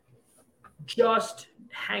just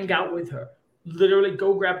hang out with her. Literally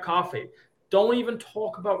go grab coffee. Don't even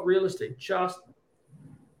talk about real estate.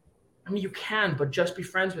 You can, but just be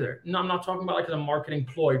friends with her. No, I'm not talking about like as a marketing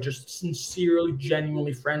ploy, just sincerely,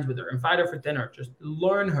 genuinely friends with her. Invite her for dinner. Just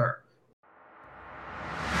learn her.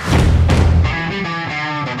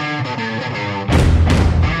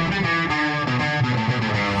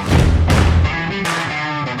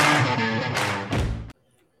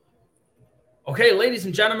 Okay, ladies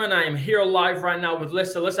and gentlemen, I am here live right now with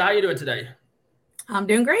Lissa. Lissa, how are you doing today? I'm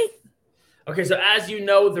doing great. Okay, so as you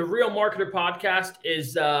know, the Real Marketer podcast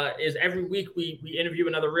is every week we interview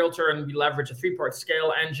another realtor and we leverage a 3-part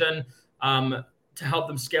scale engine to help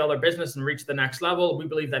them scale their business and reach the next level. We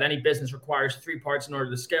believe that any business requires 3 parts in order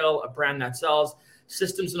to scale: a brand that sells,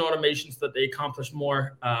 systems and automations that they accomplish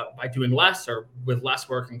more by doing less or with less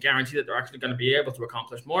work and guarantee that they're actually going to be able to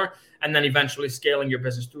accomplish more, and then eventually scaling your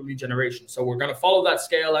business through lead generation. So we're going to follow that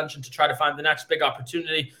scale engine to try to find the next big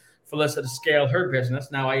opportunity for Lissa to scale her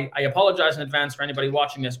business. Now, I apologize in advance for anybody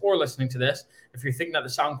watching this or listening to this if you're thinking that the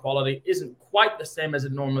sound quality isn't quite the same as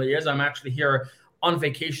it normally is. I'm actually here on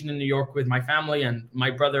vacation in New York with my family and my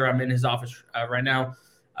brother. I'm in his office right now.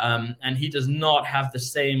 And he does not have the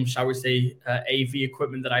same, shall we say, AV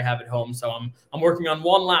equipment that I have at home. So I'm working on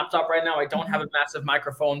one laptop right now. I don't have a massive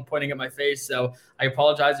microphone pointing at my face. So I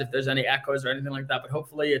apologize if there's any echoes or anything like that. But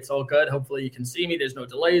hopefully it's all good. Hopefully you can see me. There's no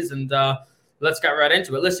delays. And let's get right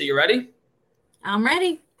into it. Lissa, you ready? I'm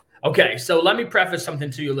ready. Okay, so let me preface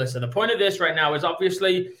something to you, Lissa. The point of this right now is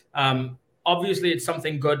obviously it's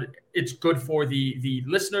something good. It's good for the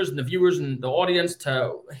listeners and the viewers and the audience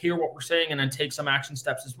to hear what we're saying and then take some action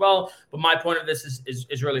steps as well. But my point of this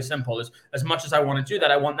is really simple. Is as much as I want to do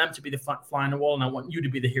that, I want them to be the fly on the wall, and I want you to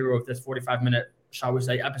be the hero of this 45-minute, shall we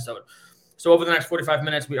say, episode. So over the next 45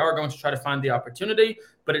 minutes, we are going to try to find the opportunity,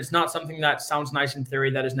 but it's not something that sounds nice in theory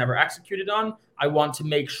that is never executed on. I want to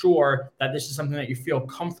make sure that this is something that you feel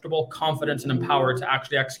comfortable, confident, and empowered to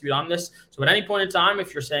actually execute on this. So at any point in time,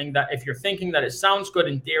 if you're thinking that it sounds good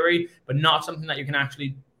in theory, but not something that you can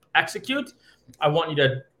actually execute, I want you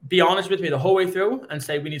to be honest with me the whole way through and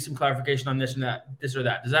say, we need some clarification on this and that, this or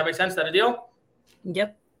that. Does that make sense? Is that a deal?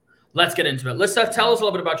 Yep. Let's get into it. Lissa, tell us a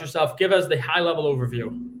little bit about yourself. Give us the high-level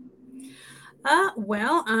overview.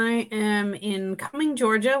 Well, I am in Cumming,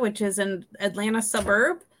 Georgia, which is an Atlanta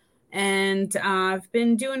suburb, and I've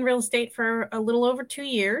been doing real estate for a little over 2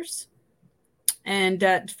 years,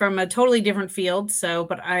 and from a totally different field.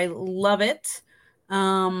 But I love it.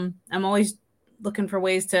 I'm always looking for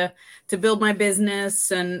ways to build my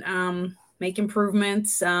business and make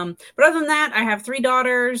improvements. But other than that, I have 3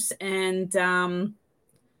 daughters, and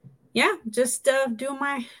just doing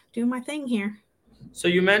my thing here. So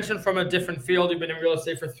you mentioned from a different field, you've been in real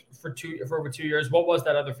estate for over 2 years. What was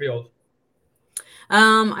that other field?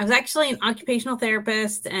 I was actually an occupational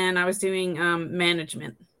therapist, and I was doing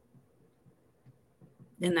management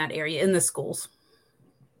in that area in the schools.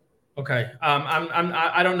 Okay.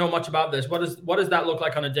 I don't know much about this. What does that look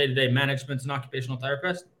like on a day-to-day? Management and occupational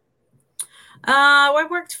therapist? I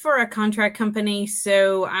worked for a contract company,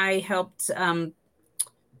 so I helped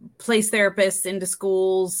place therapists into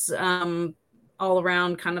schools all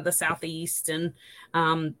around kind of the Southeast, and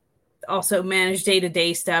also manage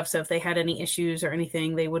day-to-day stuff. So if they had any issues or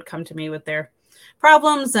anything, they would come to me with their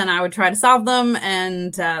problems, and I would try to solve them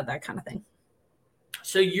and that kind of thing.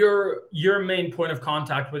 So your main point of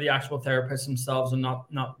contact were the actual therapists themselves and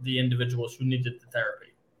not the individuals who needed the therapy?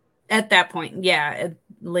 At that point, yeah. At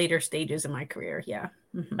later stages of my career, yeah.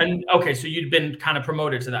 Mm-hmm. And okay, so you'd been kind of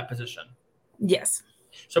promoted to that position? Yes.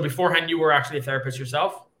 So beforehand, you were actually a therapist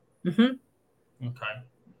yourself? Mm-hmm. Okay.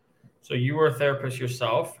 So you were a therapist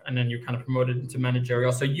yourself, and then you kind of promoted into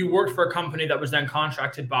managerial. So you worked for a company that was then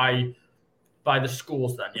contracted by the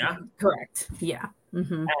schools then, yeah? Correct. Yeah.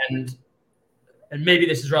 Mm-hmm. And maybe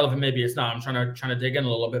this is relevant, maybe it's not. I'm trying to dig in a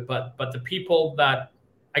little bit, but the people that,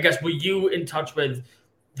 I guess, were you in touch with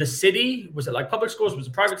the city? Was it like public schools? Was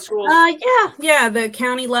it private schools? Yeah, the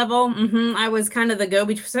county level. Mm-hmm. I was kind of the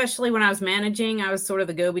go-between, especially when I was managing. I was sort of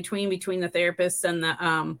the go-between between the therapists and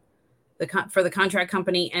for the contract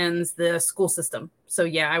company and the school system. So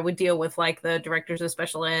yeah, I would deal with like the directors of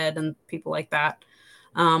special ed and people like that,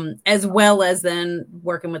 as well as then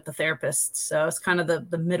working with the therapists. So it's kind of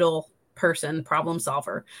the middle person, problem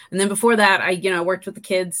solver. And then before that, I worked with the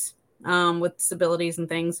kids with disabilities and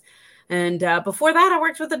things. And before that, I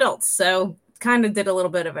worked with adults. So kind of did a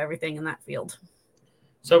little bit of everything in that field.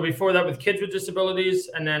 So before that, with kids with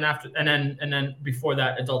disabilities, and then before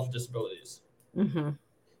that, adults with disabilities. Mm-hmm.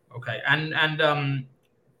 Okay. And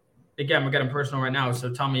again, we're getting personal right now.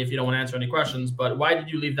 So tell me if you don't want to answer any questions, but why did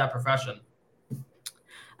you leave that profession?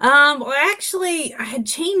 Well, actually, I had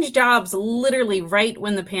changed jobs literally right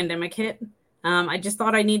when the pandemic hit. I just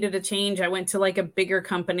thought I needed a change. I went to like a bigger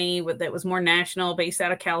company that was more national, based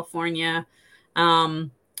out of California,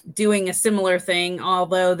 um, doing a similar thing.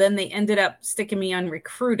 Although then they ended up sticking me on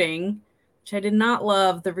recruiting, which I did not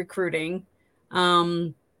love the recruiting.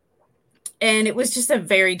 Um, and it was just a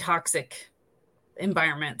very toxic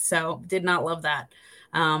environment. So did not love that.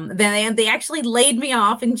 Then they actually laid me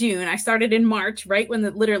off in June. I started in March, right when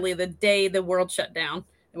literally the day the world shut down.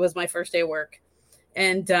 It was my first day of work,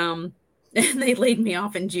 and and they laid me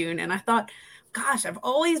off in June. And I thought, gosh, I've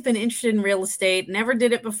always been interested in real estate. Never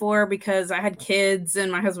did it before because I had kids,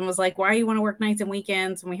 and my husband was like, "Why do you want to work nights and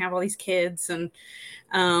weekends?" And we have all these kids, and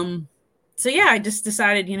um, so yeah, I just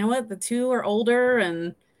decided, you know what, the two are older,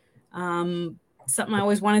 and um, something I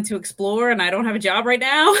always wanted to explore, and I don't have a job right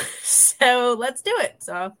now. So let's do it.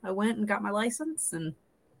 So I went and got my license, and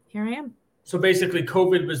here I am. So basically,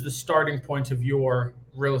 COVID was the starting point of your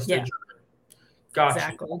real estate Yeah, journey. Gotcha.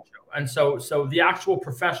 exactly. And so the actual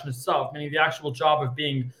profession itself, meaning the actual job of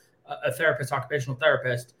being a therapist, occupational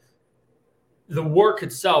therapist, the work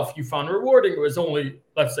itself you found rewarding. It was only,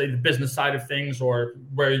 let's say, the business side of things or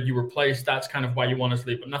where you were placed. That's kind of why you wanted to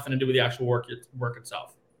leave, but nothing to do with the actual work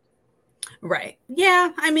itself. Right.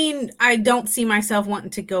 Yeah. I mean, I don't see myself wanting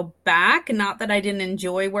to go back. Not that I didn't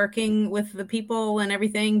enjoy working with the people and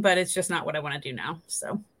everything, but it's just not what I want to do now.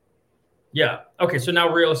 So, Yeah. Okay. So now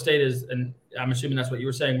real estate is, and I'm assuming that's what you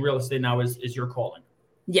were saying. Real estate now is your calling.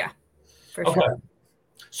 yeah, for Okay. sure.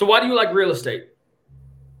 So why do you like real estate?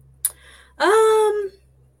 Um,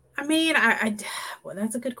 I mean, well,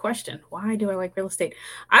 that's a good question. Why do I like real estate?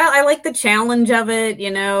 I like the challenge of it,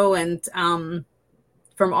 and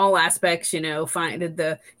from all aspects, finding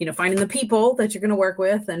the people that you're going to work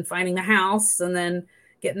with, and finding the house, and then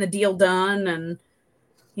getting the deal done, and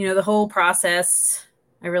the whole process.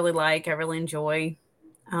 I really enjoy.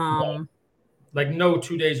 Um, Like no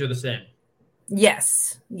 2 days are the same.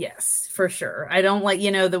 yes, for sure. I don't like,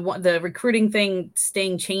 the recruiting thing,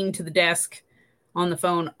 staying chained to the desk on the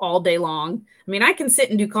phone all day long. I mean, I can sit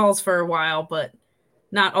and do calls for a while, but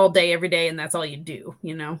not all day, every day, and that's all you do.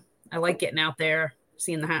 I like getting out there,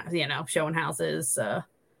 seeing the house, showing houses,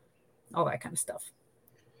 all that kind of stuff.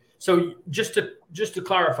 So just to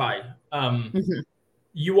clarify, Mhm.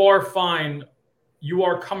 you are fine, you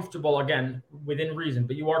are comfortable again within reason,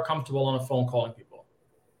 but you are comfortable on a phone calling people.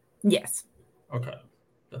 Yes. Okay,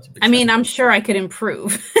 that's a big I step. mean, I'm sure I could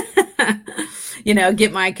improve,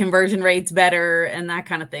 get my conversion rates better and that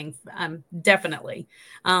kind of thing. Definitely.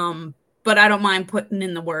 But I don't mind putting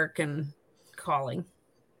in the work and calling.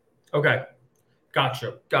 Okay, got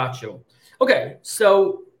you. Okay,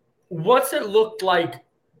 so what's it looked like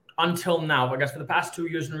until now? I guess for the past 2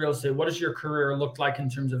 years in real estate, what does your career look like in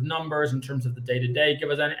terms of numbers, in terms of the day to day? Give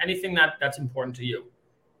us anything that's important to you.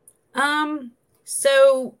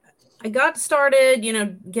 So I got started,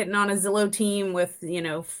 getting on a Zillow team with,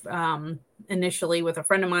 initially with a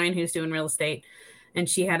friend of mine who's doing real estate, and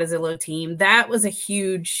she had a Zillow team. That was a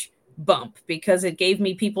huge bump because it gave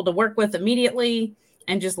me people to work with immediately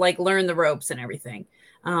and just like learn the ropes and everything.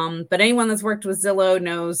 But anyone that's worked with Zillow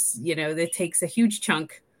knows, it takes a huge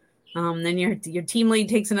chunk. Then your team lead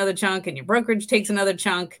takes another chunk, and your brokerage takes another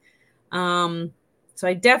chunk. So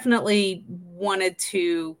I definitely wanted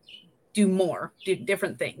to do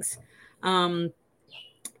different things. Um,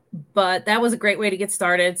 but that was a great way to get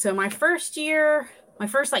started. So my first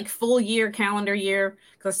like full year, calendar year,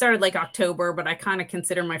 because I started like October, but I kind of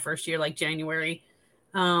consider my first year like January.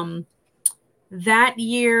 Um, that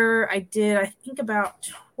year I did, I think, about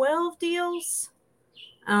 12 deals.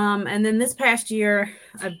 And then this past year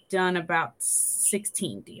I've done about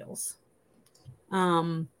 16 deals.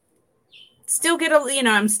 Um, Still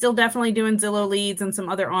I'm still definitely doing Zillow leads and some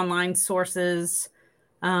other online sources,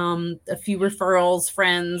 a few referrals,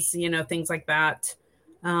 friends, things like that.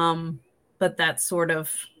 But that's sort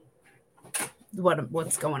of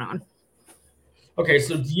what's going on. Okay,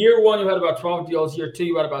 so year one you had about 12 deals. Year two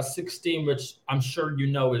you had about 16, which I'm sure you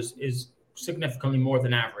know is significantly more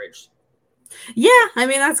than average. Yeah, I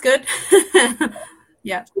mean that's good.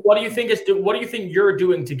 Yeah. So what do you think you're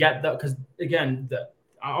doing to get that? Because again,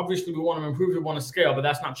 obviously we want to improve, we want to scale, but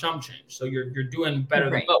that's not chump change. So you're doing better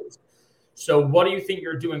than Right. most. So what do you think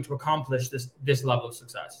you're doing to accomplish this level of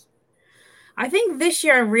success? I think this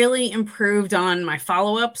year I really improved on my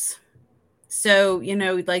follow-ups. So,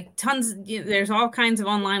 like tons, there's all kinds of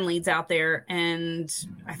online leads out there. And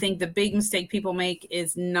I think the big mistake people make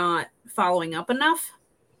is not following up enough.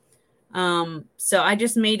 So I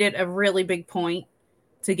just made it a really big point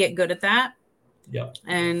to get good at that. Yeah.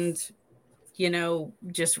 And,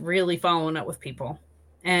 just really following up with people.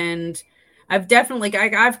 And I've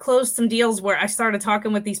closed some deals where I started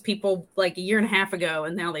talking with these people like a year and a half ago,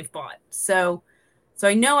 and now they've bought. So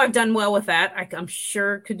I know I've done well with that. I'm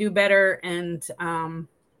sure could do better and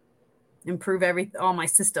improve all my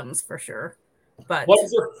systems for sure. But what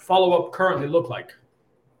does your follow-up currently look like?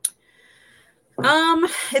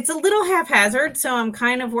 It's a little haphazard, so I'm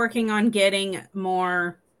kind of working on getting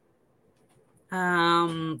more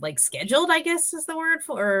like scheduled, I guess is the word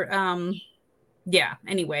for yeah,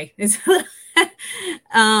 anyway. It's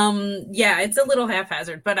yeah, it's a little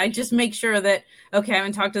haphazard, but I just make sure that okay, I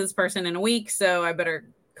haven't talked to this person in a week, so I better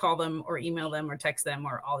call them or email them or text them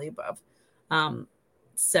or all the above.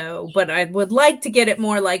 But I would like to get it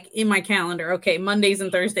more like in my calendar. Okay, Mondays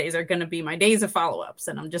and Thursdays are going to be my days of follow-ups,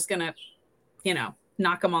 and I'm just going to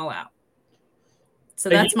knock them all out. So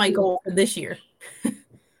that's my goal for this year.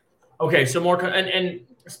 Okay, so more and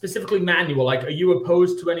specifically manual. Like, are you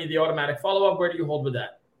opposed to any of the automatic follow-up? Where do you hold with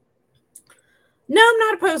that? No, I'm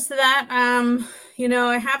not opposed to that.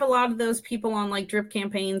 I have a lot of those people on like drip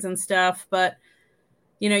campaigns and stuff, but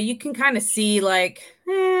you can kind of see like,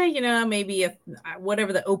 maybe if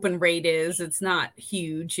whatever the open rate is, it's not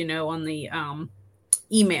huge, on the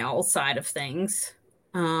email side of things.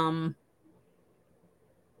 I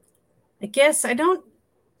guess I don't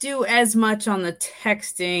do as much on the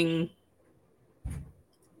texting.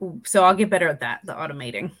 So I'll get better at that, the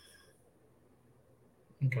automating.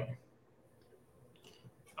 Okay.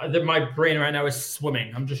 My brain right now is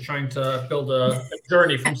swimming. I'm just trying to build a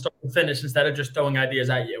journey from start to finish instead of just throwing ideas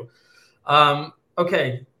at you.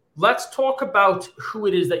 Okay, let's talk about who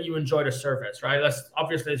it is that you enjoy to service, right? That's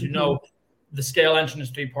obviously, as you know, the scale engine is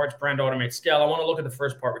 3 parts: brand, automate, scale. I want to look at the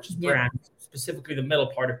first part, which is brand, specifically the middle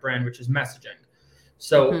part of brand, which is messaging.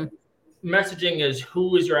 So messaging is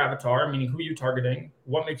who is your avatar, meaning who are you targeting,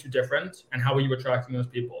 what makes you different, and how are you attracting those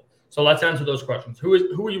people? So let's answer those questions. Who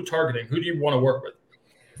are you targeting? Who do you want to work with?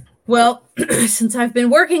 Well, since I've been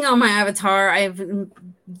working on my avatar, I've,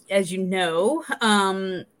 as you know,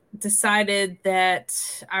 decided that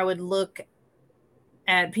I would look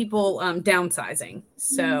at people downsizing.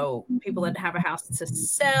 So people that have a house to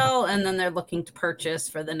sell and then they're looking to purchase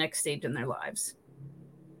for the next stage in their lives.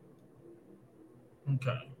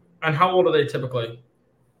 Okay. And how old are they typically?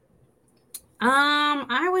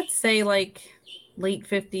 I would say like late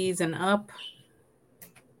 50s and up.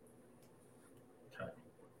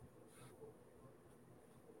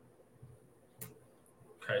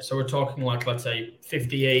 Okay, so we're talking like, let's say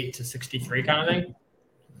 58 to 63 kind of thing?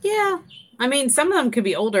 Yeah. I mean, some of them could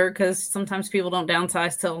be older because sometimes people don't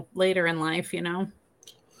downsize till later in life,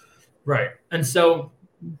 Right. And so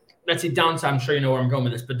let's see, downside, I'm sure you know where I'm going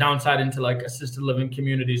with this, but downside into like assisted living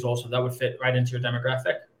communities also, that would fit right into your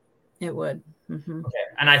demographic? It would. Mm-hmm. Okay.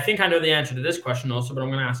 And I think I know the answer to this question also, but I'm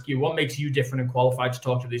going to ask you, what makes you different and qualified to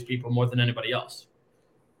talk to these people more than anybody else?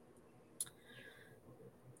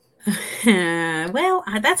 Well,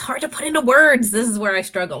 that's hard to put into words. This is where I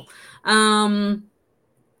struggle.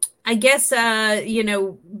 I guess,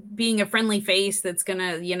 being a friendly face that's going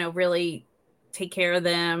to, really take care of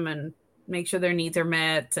them and make sure their needs are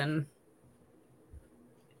met and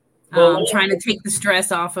trying to take the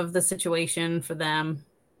stress off of the situation for them.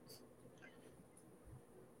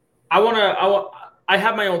 I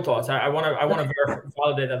have my own thoughts. I want to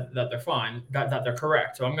validate that they're fine, that they're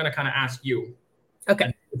correct. So I'm going to kind of ask you.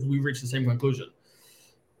 Okay. If we reach the same conclusion.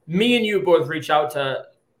 Me and you both reach out to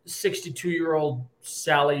 62-year-old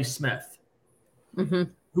Sally Smith, who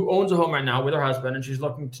owns a home right now with her husband, and she's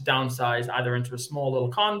looking to downsize either into a small little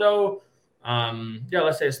condo.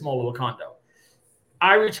 Let's say a small little condo.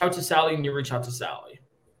 I reach out to Sally and you reach out to Sally.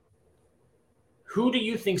 Who do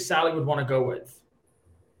you think Sally would want to go with?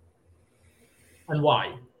 And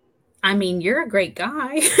why? I mean, you're a great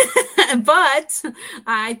guy, but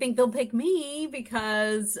I think they'll pick me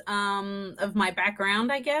because of my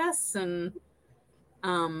background, I guess, and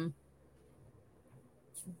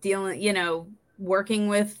dealing, working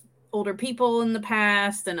with older people in the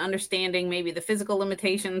past and understanding maybe the physical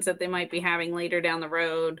limitations that they might be having later down the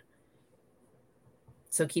road.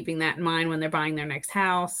 So keeping that in mind when they're buying their next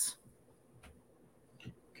house.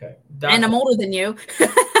 Okay. And I'm older than you.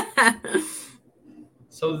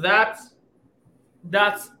 So that's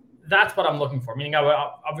what I'm looking for. Meaning, I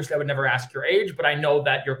would never ask your age, but I know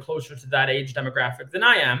that you're closer to that age demographic than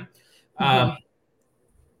I am.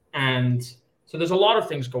 And so there's a lot of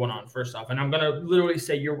things going on, first off. And I'm going to literally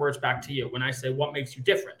say your words back to you when I say what makes you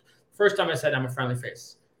different. First time I said I'm a friendly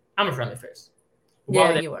face. I'm a friendly face.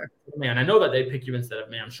 Yeah, you are. Man, I know that they'd pick you instead of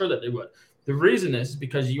me. I'm sure that they would. The reason is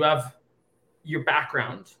because you have your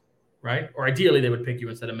background, right? Or ideally, they would pick you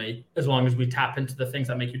instead of me, as long as we tap into the things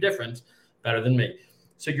that make you different better than me.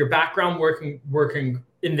 So your background working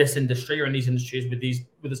in this industry or in these industries with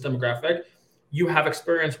this demographic, you have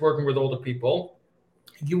experience working with older people,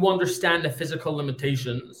 you understand the physical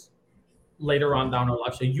limitations later on down our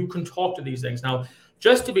life, so you can talk to these things. Now,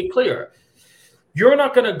 just to be clear, you're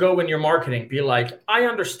not going to go in your marketing be like, I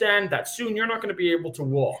understand that soon you're not going to be able to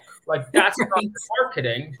walk. Like, that's not Right. your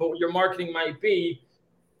marketing, but your marketing might be,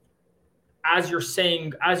 as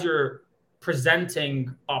you're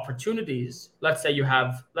presenting opportunities. Let's say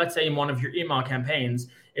in one of your email campaigns,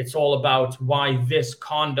 it's all about why this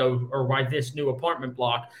condo or why this new apartment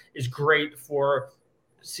block is great for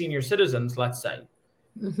senior citizens, let's say.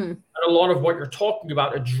 Mm-hmm. And a lot of what you're talking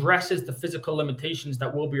about addresses the physical limitations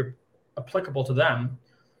that will be applicable to them.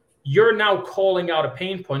 You're now calling out a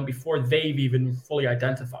pain point before they've even fully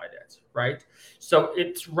identified it, right? So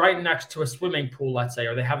it's right next to a swimming pool, let's say,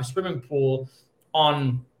 or they have a swimming pool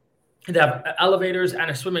they have elevators and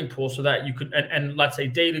a swimming pool, so that you could, and let's say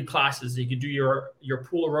daily classes, you could do your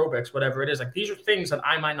pool aerobics, whatever it is. Like, these are things that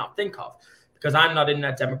I might not think of because I'm not in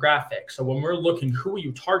that demographic. So when we're looking, who are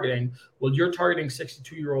you targeting? Well, you're targeting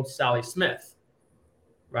 62-year-old Sally Smith,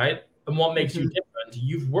 right? And what makes you different?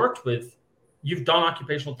 You've done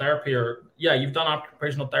occupational therapy,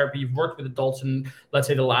 You've worked with adults in, let's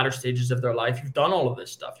say, the latter stages of their life. You've done all of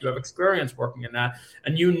this stuff. You have experience working in that,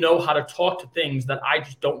 and you know how to talk to things that I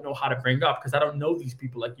just don't know how to bring up because I don't know these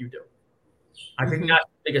people like you do. I think that's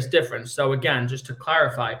the biggest difference. So again, just to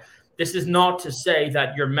clarify, this is not to say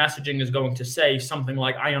that your messaging is going to say something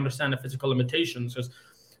like, I understand the physical limitations. Because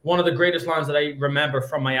one of the greatest lines that I remember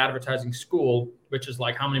from my advertising school, which is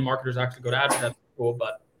like, how many marketers actually go to advertising school,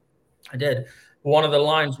 but I did. One of the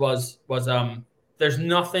lines was there's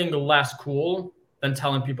nothing less cool than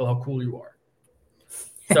telling people how cool you are.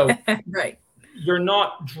 So right. You're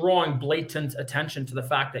not drawing blatant attention to the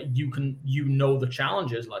fact that you know the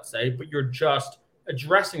challenges, let's say, but you're just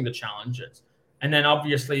addressing the challenges. And then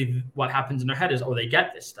obviously what happens in their head is, oh, they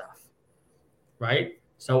get this stuff, right?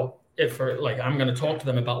 So if I'm going to talk to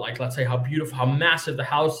them about, like, let's say how beautiful, how massive the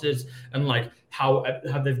house is, and like how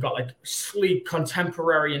they've got like sleek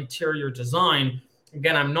contemporary interior design.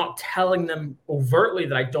 Again, I'm not telling them overtly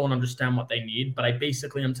that I don't understand what they need, but I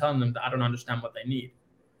basically am telling them that I don't understand what they need.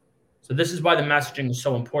 So this is why the messaging is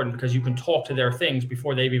so important, because you can talk to their things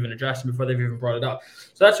before they've even addressed them, before they've even brought it up.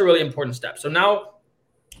 So that's a really important step. So now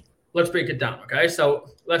let's break it down, okay?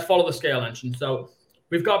 So let's follow the scale engine. So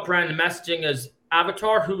we've got brand messaging as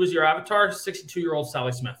avatar. Who is your avatar? 62-year-old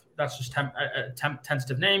Sally Smith. That's just a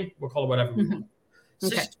tentative name. We'll call it whatever we want.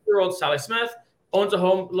 62-year-old Sally Smith owns a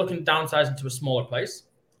home, looking to downsize into a smaller place.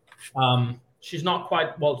 She's not quite,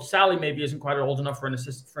 Sally maybe isn't quite old enough for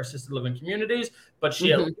assisted living communities, but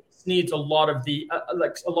she at least needs a lot of the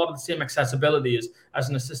same accessibility as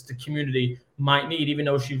an assisted community might need, even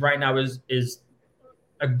though she right now is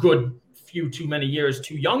a good few too many years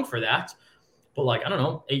too young for that. But like, I don't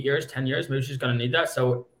know, 8 years, 10 years, maybe she's going to need that.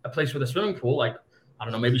 So a place with a swimming pool, like, I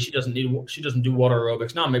don't know, maybe she doesn't do water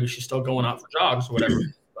aerobics now. Maybe she's still going out for jogs or whatever,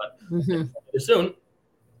 but soon.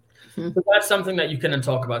 So that's something that you can then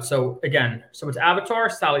talk about. So again, it's avatar,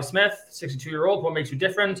 Sally Smith, 62-year-old. What makes you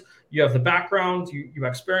different? You have the background, you have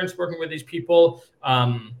experience working with these people.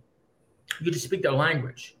 You just speak their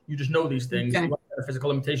language. You just know these things. Okay. What are the physical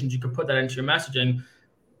limitations? You can put that into your messaging.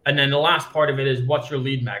 And then the last part of it is, what's your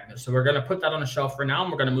lead magnet? So we're going to put that on a shelf for now,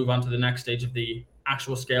 and we're going to move on to the next stage of the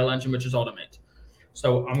actual scale engine, which is automate.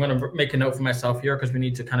 So I'm going to make a note for myself here, because we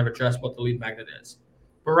need to kind of address what the lead magnet is.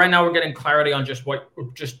 But right now we're getting clarity on just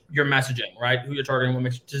your messaging, right? Who you're targeting.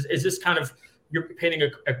 Is this kind of, you're painting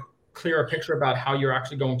a clearer picture about how you're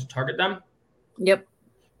actually going to target them? Yep.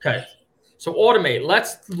 Okay. So automate.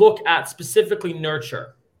 Let's look at specifically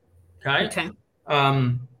nurture. Okay.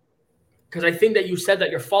 Because I think that you said that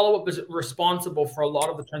your follow-up is responsible for a lot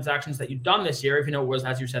of the transactions that you've done this year, even though it was,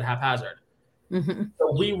 as you said, haphazard.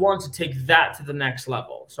 So we want to take that to the next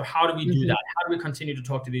level. So how do we do that? How do we continue to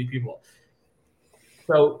talk to these people?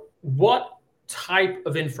 So what type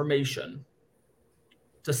of information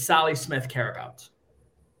does Sally Smith care about?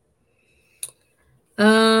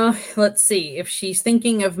 Let's see. If she's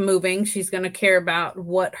thinking of moving, she's going to care about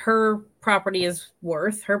what her property is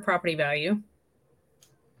worth, her property value.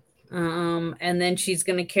 And then she's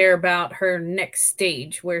going to care about her next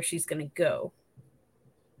stage, where she's going to go.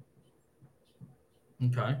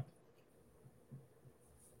 Okay.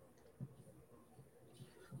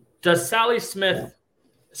 Does Sally Smith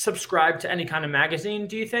subscribe to any kind of magazine,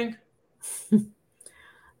 do you think?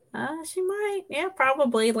 She might. Yeah,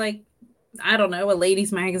 probably. Like, I don't know, a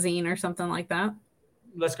ladies magazine or something like that.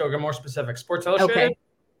 Let's go get more specific. Sports Illustrated? Okay.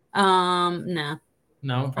 No.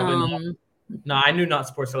 No, probably not. No, I knew not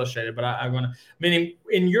Sports Illustrated, but I want to, meaning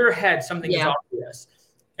in your head, something is Yeah. obvious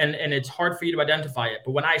and it's hard for you to identify it.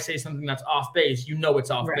 But when I say something that's off base, you know it's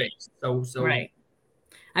off Right. base. So Right.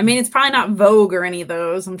 I mean, it's probably not Vogue or any of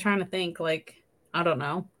those. I'm trying to think, like, I don't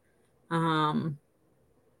know.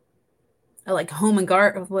 Like Home and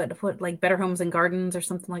Garden, what, like Better Homes and Gardens or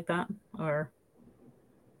something like that, or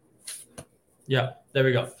yeah, there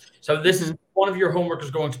we go. So this is one of your homework is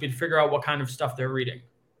going to be to figure out what kind of stuff they're reading.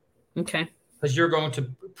 Okay. Because you're going to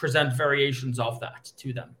present variations of that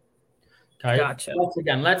to them. Okay. Gotcha. Once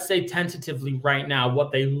again, let's say tentatively right now,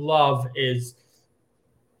 what they love is,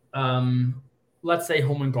 let's say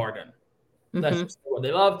home and garden. That's just what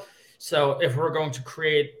they love. So if we're going to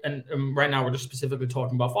create, and right now we're just specifically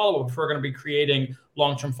talking about follow-up, if we're going to be creating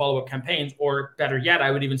long-term follow-up campaigns, or better yet, I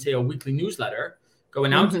would even say a weekly newsletter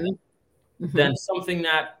going out to them, then something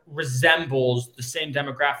that resembles the same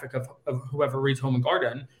demographic of whoever reads Home and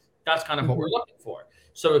Garden, that's kind of what we're looking for.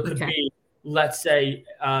 So it could be, let's say,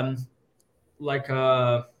 like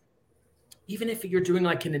even if you're doing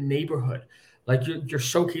like in a neighborhood, like you're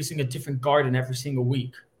showcasing a different garden every single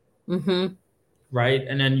week. Right.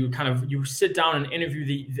 And then you sit down and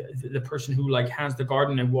interview the person who like has the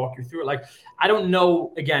garden and walk you through it. Like, I don't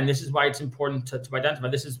know, again, this is why it's important to identify.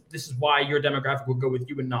 This is why your demographic will go with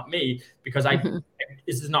you and not me, because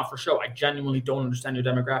this is not for show. I genuinely don't understand your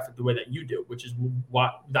demographic the way that you do, which is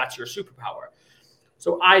that's your superpower.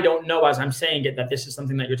 So I don't know, as I'm saying it, that this is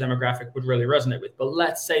something that your demographic would really resonate with. But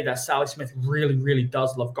let's say that Sally Smith really, really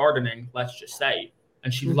does love gardening, let's just say,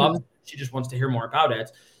 and she loves it. She just wants to hear more about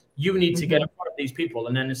it. You need to get in front of these people.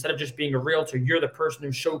 And then instead of just being a realtor, you're the person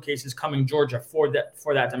who showcases Coming Georgia for that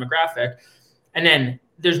demographic. And then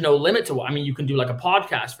there's no limit to what, I mean, you can do like a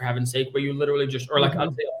podcast, for heaven's sake, where you literally just, or like,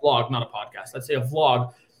 let's say a vlog, not a podcast. Let's say a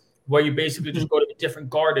vlog where you basically just go to a different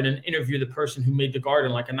garden and interview the person who made the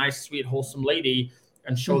garden, like a nice, sweet, wholesome lady,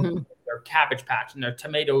 and show them their cabbage patch and their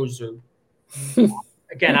tomatoes. Or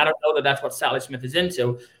again, I don't know that that's what Sally Smith is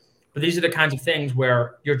into. But these are the kinds of things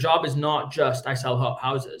where your job is not just I sell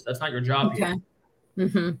houses. That's not your job here.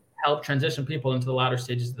 Help transition people into the latter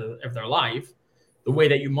stages of their life. The way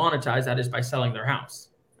that you monetize that is by selling their house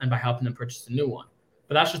and by helping them purchase a new one.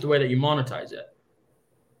 But that's just the way that you monetize it.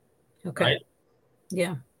 Okay. Right?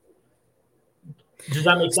 Yeah. Does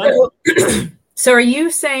that make sense? So are you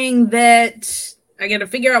saying that I got to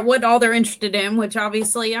figure out what all they're interested in, which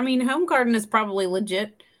obviously, I mean, home garden is probably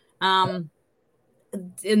legit.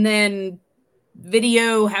 And then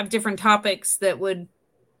video have different topics that would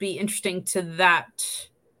be interesting to that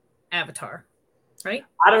avatar, right?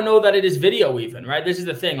 I don't know that it is video even, right? This is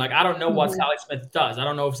the thing. Like, I don't know what Sally Smith does. I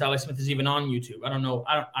don't know if Sally Smith is even on YouTube. I don't know.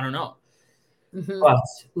 I don't know. But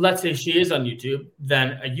let's say she is on YouTube,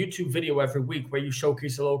 then a YouTube video every week where you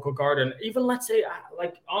showcase a local garden. Even let's say,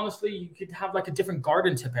 like, honestly, you could have like a different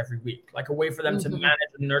garden tip every week, like a way for them to manage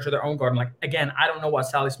and nurture their own garden. Like, again, I don't know what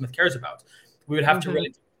Sally Smith cares about. We would have to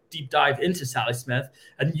really deep dive into Sally Smith,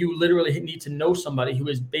 and you literally need to know somebody who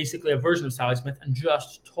is basically a version of Sally Smith and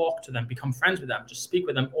just talk to them, become friends with them, just speak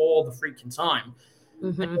with them all the freaking time,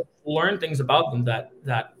 and learn things about them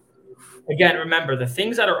that again, remember, the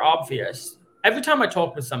things that are obvious. Every time I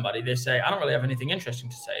talk with somebody, they say, I don't really have anything interesting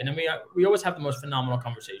to say. And then we always have the most phenomenal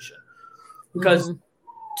conversation, because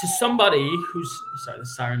to somebody who's, sorry, the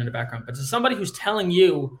siren in the background, but to somebody who's telling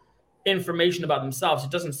you information about themselves, it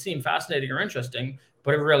doesn't seem fascinating or interesting,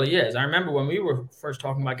 but it really is. I remember when we were first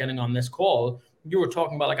talking about getting on this call, you were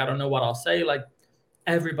talking about, like, I don't know what I'll say. Like,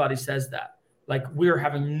 everybody says that. Like, we're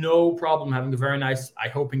having no problem having a very nice, I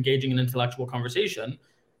hope, engaging and intellectual conversation,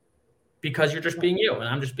 because you're just being you and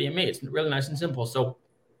I'm just being me. It's really nice and simple. So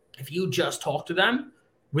if you just talk to them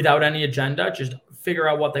without any agenda, just figure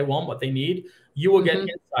out what they want, what they need, you will get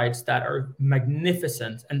insights that are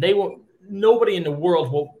magnificent. And nobody in the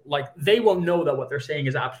world they won't know that what they're saying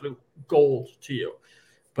is absolute gold to you,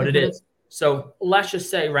 but it is. So let's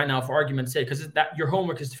just say right now, for argument's sake, because that your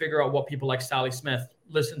homework is to figure out what people like Sally Smith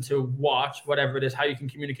listen to, watch, whatever it is, how you can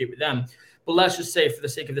communicate with them. But let's just say, for the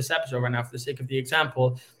sake of this episode right now, for the sake of the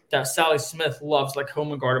example, that Sally Smith loves like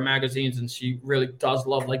home and garden magazines, and she really does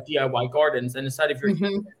love like DIY gardens. And inside of your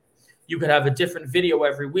you could have a different video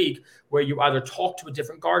every week where you either talk to a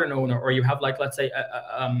different garden owner, or you have, like, let's say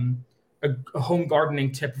a home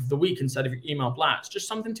gardening tip of the week inside of your email blast, just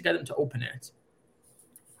something to get them to open it.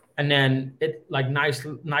 And then it, like, nice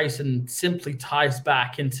and simply ties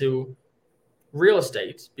back into real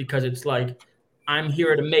estate, because it's like, I'm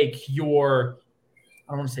here to make your,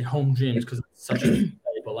 I don't want to say home dreams because it's such a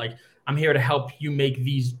but like, I'm here to help you make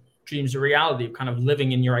these dreams a reality of kind of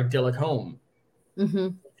living in your idyllic home. If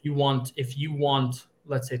you want,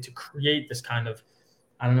 let's say, to create this kind of,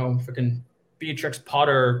 I don't know, freaking Beatrix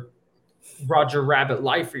Potter, Roger Rabbit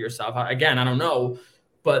life for yourself. Again, I don't know,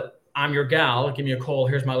 but I'm your gal. Give me a call.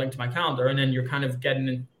 Here's my link to my calendar. And then you're kind of getting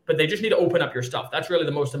in, but they just need to open up your stuff. That's really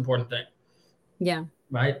the most important thing. Yeah.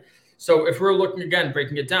 Right. So if we're looking again,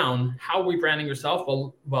 breaking it down, how are we branding yourself?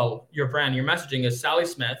 Well, your brand, your messaging is Sally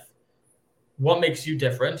Smith. What makes you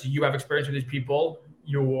different? You have experience with these people.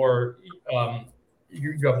 You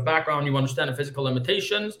have a background. You understand the physical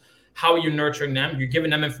limitations. How are you nurturing them? You're giving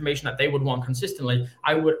them information that they would want consistently.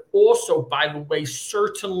 I would also, by the way,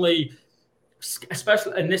 certainly,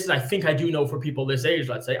 especially, and this is, I think I do know for people this age,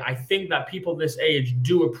 let's say, I think that people this age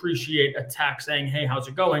do appreciate a text saying, hey, how's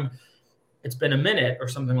it going? It's been a minute or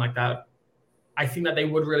something like that. I think that they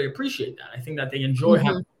would really appreciate that. I think that they enjoy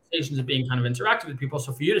having conversations and being kind of interactive with people.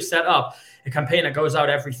 So for you to set up a campaign that goes out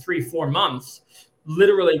every 3-4 months,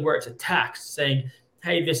 literally where it's a text saying,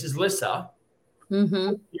 hey, this is Lissa.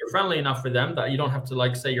 You're friendly enough for them that you don't have to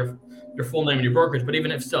like say your full name and your brokerage. But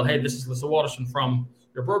even if still, hey, this is Lissa Watterson from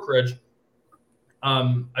your brokerage.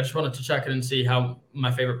 I just wanted to check in and see how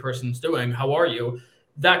my favorite person's doing. How are you?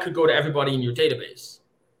 That could go to everybody in your database.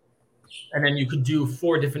 And then you could do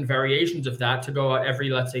 4 different variations of that to go out every,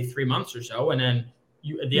 let's say, 3 months or so. And then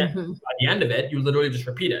you at the end of it, you literally just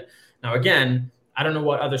repeat it. Now, again, I don't know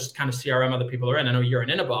what other kind of CRM other people are in. I know you're in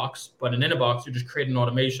Inbox, but in Inbox, you just create an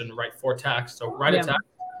automation, write 4 texts. So write a text,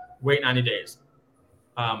 wait 90 days.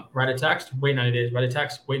 Write a text, wait 90 days. Write a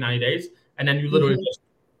text, wait 90 days. And then you literally just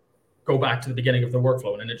go back to the beginning of the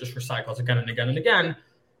workflow. And then it just recycles again and again and again.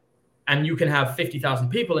 And you can have 50,000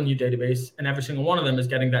 people in your database, and every single one of them is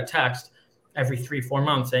getting that text every 3-4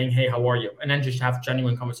 months saying, hey, how are you? And then just have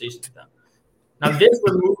genuine conversations with them. Now, this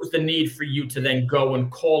removes the need for you to then go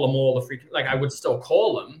and call them all the freaking, like I would still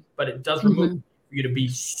call them, but it does remove for you to be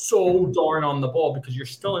so darn on the ball because you're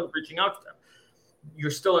still reaching out to them. You're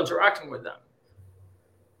still interacting with them.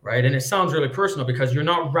 Right. And it sounds really personal because you're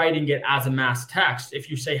not writing it as a mass text. If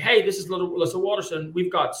you say, hey, this is Lissa Watterson,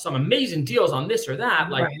 we've got some amazing deals on this or that.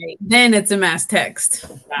 Like, then it's a mass text.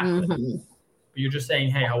 Exactly. You're just saying,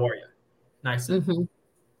 hey, how are you? Nice.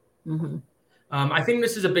 I think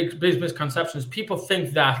this is a big misconception is people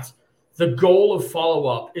think that the goal of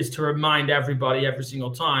follow-up is to remind everybody every single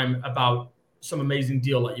time about some amazing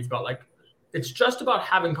deal that you've got. Like, it's just about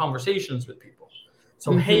having conversations with people.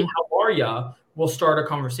 So, hey, how are you? We'll start a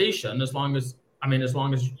conversation as long as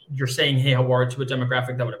you're saying, hey, how are you to a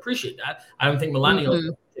demographic that would appreciate that. I don't think millennials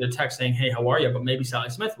get a text saying, hey, how are you? But maybe Sally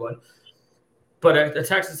Smith would. But a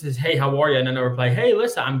text that says, hey, how are you? And then a reply, hey,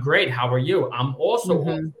 Lissa, I'm great. How are you? I'm also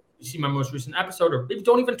awesome. You see my most recent episode, or maybe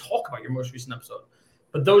don't even talk about your most recent episode.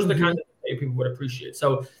 But those are the kinds of things people would appreciate.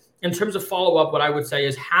 So in terms of follow-up, what I would say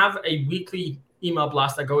is have a weekly email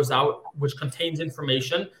blast that goes out, which contains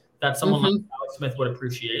information that someone like Sally Smith would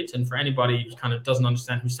appreciate. And for anybody who kind of doesn't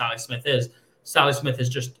understand who Sally Smith is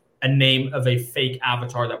just a name of a fake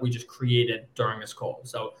avatar that we just created during this call.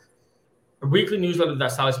 So a weekly newsletter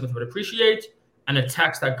that Sally Smith would appreciate, and a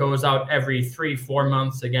text that goes out every 3-4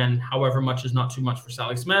 months. Again, however much is not too much for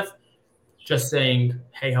Sally Smith. Just saying,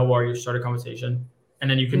 hey, how are you? Start a conversation. And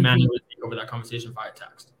then you can manually take over that conversation via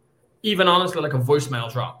text. Even honestly, like a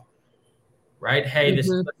voicemail drop, right? Hey, this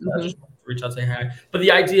is just reach out, say hi. But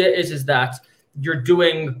the idea is that you're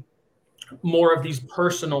doing more of these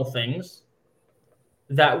personal things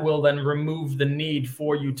that will then remove the need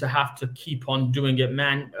for you to have to keep on doing it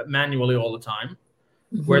manually all the time.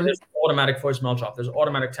 Where there's automatic voicemail drop, there's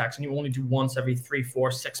automatic text, and you only do once every 3,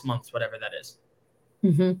 4, 6 months, whatever that is.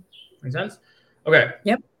 Make sense? Okay.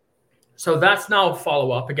 Yep. So that's now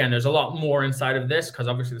follow up. Again, there's a lot more inside of this because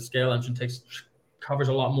obviously the scale engine covers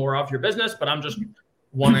a lot more of your business, but I'm just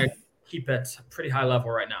want to keep it pretty high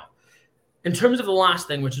level right now. In terms of the last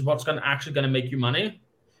thing, which is what's actually going to make you money,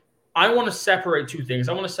 I want to separate 2 things.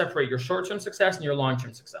 I want to separate your short-term success and your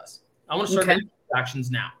long-term success. I want to start making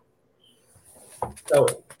actions now. So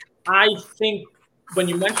I think when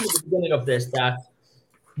you mentioned at the beginning of this that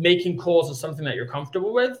making calls is something that you're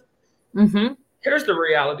comfortable with, here's the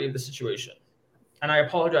reality of the situation. And I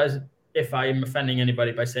apologize if I am offending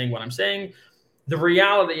anybody by saying what I'm saying. The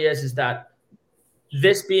reality is that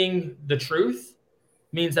this being the truth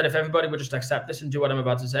means that if everybody would just accept this and do what I'm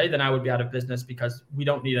about to say, then I would be out of business because we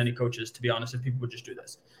don't need any coaches, to be honest, if people would just do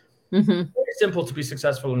this. It's very simple to be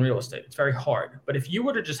successful in real estate. It's very hard. But if you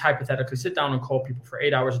were to just hypothetically sit down and call people for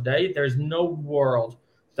 8 hours a day, there's no world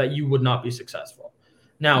that you would not be successful.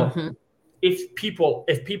 Now, if people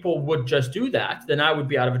would just do that, then I would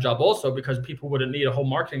be out of a job also because people wouldn't need a whole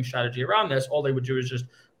marketing strategy around this. All they would do is just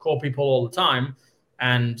call people all the time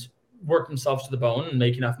and work themselves to the bone and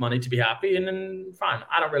make enough money to be happy. And then fine.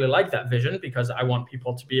 I don't really like that vision because I want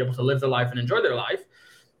people to be able to live their life and enjoy their life.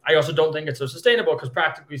 I also don't think it's so sustainable because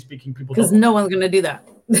practically speaking, people don't. Because no one's going to do that.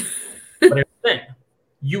 But here's the thing.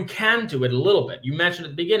 You can do it a little bit. You mentioned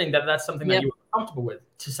at the beginning that that's something that you are comfortable with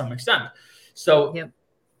to some extent. So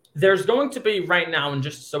there's going to be right now, and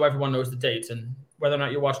just so everyone knows the dates and whether or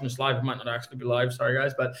not you're watching this live, it might not actually be live. Sorry,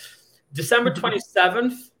 guys. But December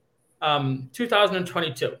 27th,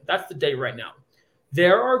 2022. That's the date right now.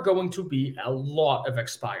 There are going to be a lot of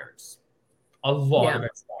expireds. A lot of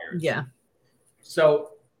expireds. Yeah.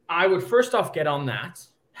 So I would first off get on that.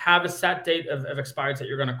 Have a set date of expireds that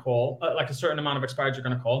you're going to call, like a certain amount of expireds you're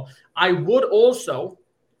going to call. I would also,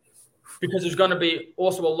 because there's going to be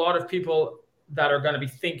also a lot of people that are going to be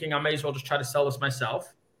thinking, I may as well just try to sell this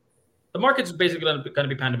myself. The market's basically going to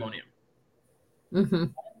be pandemonium. Mm-hmm.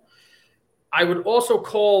 I would also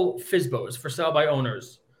call FSBOs, for sale by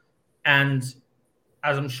owners. And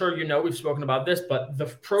as I'm sure you know, we've spoken about this, but the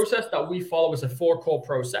process that we follow is a 4-call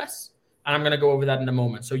process. And I'm going to go over that in a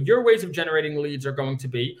moment. So your ways of generating leads are going to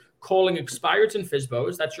be calling expireds and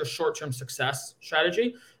FSBOs. That's your short-term success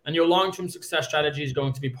strategy. And your long-term success strategy is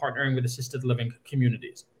going to be partnering with assisted living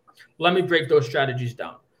communities. Let me break those strategies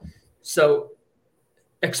down. So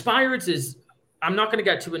expireds is, I'm not going to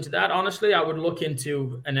get too into that. Honestly, I would look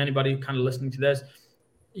into, and anybody kind of listening to this,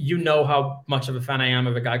 you know how much of a fan I am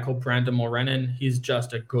of a guy called Brandon Mulrennan. He's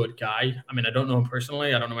just a good guy. I mean, I don't know him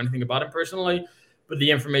personally. I don't know anything about him personally. But the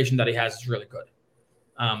information that he has is really good.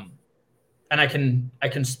 And I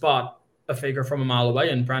can spot a figure from a mile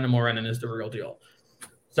away, and Brandon Mulrennan is the real deal.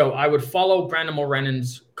 So I would follow Brandon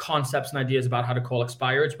Mulrennan's concepts and ideas about how to call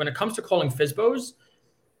expireds. When it comes to calling FSBOs,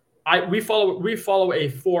 we follow a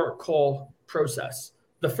 4-call process.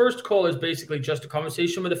 The first call is basically just a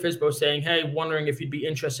conversation with a FSBO saying, hey, wondering if you'd be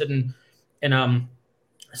interested in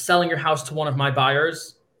selling your house to one of my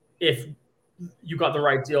buyers if you got the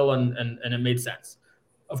right deal and it made sense.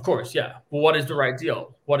 Of course, yeah. Well, what is the right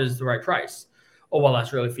deal? What is the right price? Oh, well,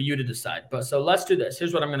 that's really for you to decide. But so let's do this.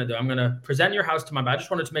 Here's what I'm going to do. I'm going to present your house to my buyer. I just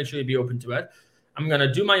wanted to make sure you'd be open to it. I'm going to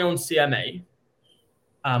do my own CMA.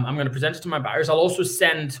 I'm going to present it to my buyers. I'll also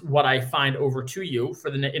send what I find over to you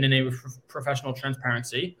in the name of professional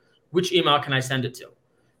transparency. Which email can I send it to?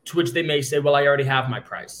 To which they may say, well, I already have my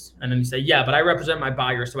price. And then you say, yeah, but I represent my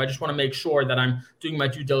buyer. So I just want to make sure that I'm doing my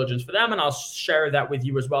due diligence for them. And I'll share that with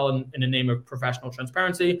you as well in the name of professional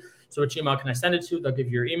transparency. So which email can I send it to? They'll give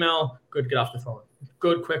you your email. Good, get off the phone.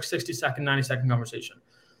 Good, quick, 60-second, 90-second conversation.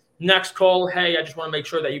 Next call, hey, I just want to make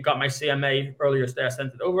sure that you got my CMA earlier today. I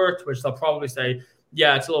sent it over, to which they'll probably say,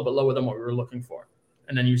 yeah, it's a little bit lower than what we were looking for.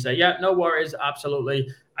 And then you say, yeah, no worries, absolutely.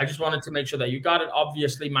 I just wanted to make sure that you got it.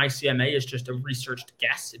 Obviously, my CMA is just a researched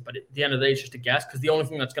guess, but at the end of the day, it's just a guess because the only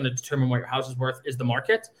thing that's going to determine what your house is worth is the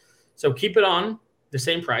market. So keep it on the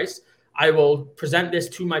same price. I will present this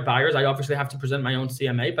to my buyers. I obviously have to present my own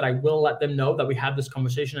CMA, but I will let them know that we had this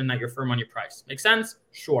conversation and that you're firm on your price. Make sense?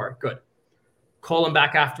 Sure, good. Call them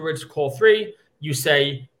back afterwards, call 3. You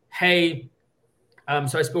say, hey,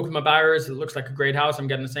 so I spoke with my buyers. It looks like a great house. I'm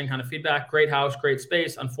getting the same kind of feedback. Great house, great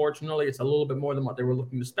space. Unfortunately, it's a little bit more than what they were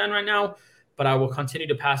looking to spend right now, but I will continue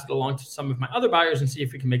to pass it along to some of my other buyers and see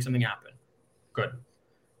if we can make something happen. Good.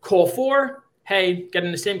 Call 4. Hey,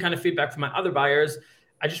 getting the same kind of feedback from my other buyers.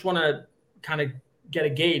 I just want to kind of get a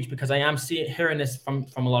gauge because I am hearing this from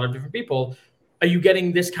a lot of different people. Are you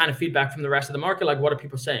getting this kind of feedback from the rest of the market? Like, what are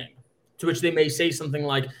people saying? To which they may say something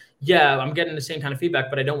like, yeah, I'm getting the same kind of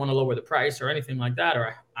feedback, but I don't want to lower the price or anything like that,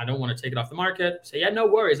 or I don't want to take it off the market. Say, yeah, no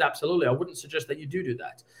worries, absolutely. I wouldn't suggest that you do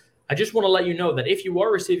that. I just want to let you know that if you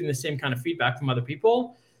are receiving the same kind of feedback from other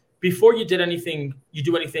people, before you do anything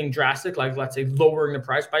drastic, like let's say lowering the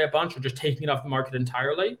price by a bunch or just taking it off the market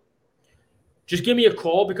entirely, just give me a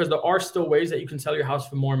call because there are still ways that you can sell your house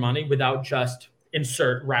for more money without just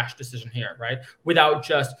insert rash decision here, right? Without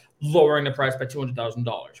just lowering the price by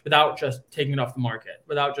 $200,000, without just taking it off the market,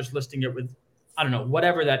 without just listing it with, I don't know,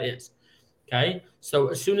 whatever that is. Okay. So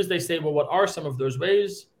as soon as they say, well, what are some of those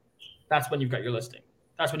ways? That's when you've got your listing.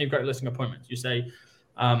 That's when you've got your listing appointments. You say,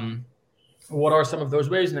 what are some of those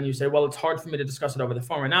ways? And then you say, well, it's hard for me to discuss it over the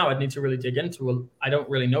phone right now. I'd need to really dig into it. I don't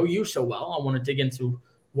really know you so well. I want to dig into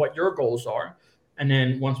what your goals are. And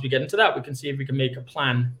then once we get into that, we can see if we can make a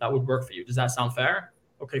plan that would work for you. Does that sound fair?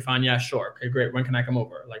 Okay, fine. Yeah, sure. Okay, great. When can I come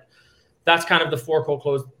over? Like, that's kind of the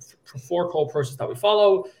 4-call process that we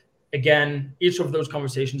follow. Again, each of those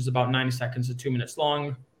conversations is about 90 seconds to 2 minutes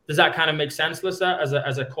long. Does that kind of make sense, Lisa,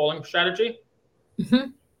 as a calling strategy?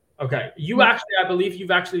 Mm-hmm. Okay. I believe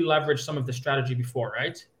you've actually leveraged some of the strategy before,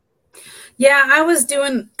 right? Yeah, I was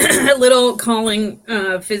doing a little calling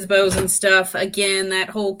FSBOs and stuff. Again, that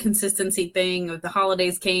whole consistency thing of the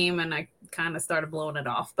holidays came and I kind of started blowing it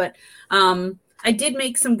off. But I did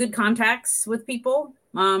make some good contacts with people.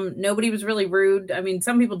 Nobody was really rude. I mean,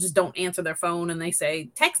 some people just don't answer their phone and they say,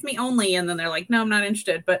 text me only. And then they're like, no, I'm not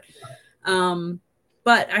interested. But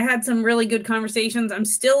I had some really good conversations. I'm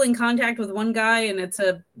still in contact with one guy, and it's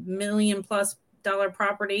 $1 million+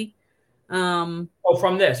 property. From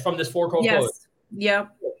this foreclosure. Yes.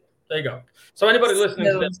 Yep. There you go. So anybody listening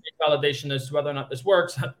to this validation as to whether or not this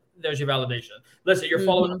works, there's your validation. Listen, you're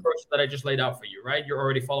following the process that I just laid out for you, right? You're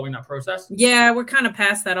already following that process? Yeah, we're kind of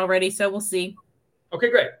past that already, so we'll see. Okay,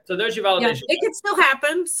 great. So there's your validation. Yeah, it could still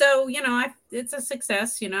happen. So, it's a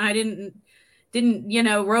success. I didn't,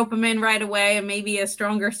 rope him in right away, and maybe a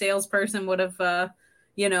stronger salesperson would have,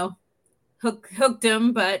 hooked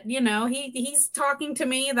him. But, he's talking to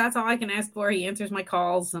me. That's all I can ask for. He answers my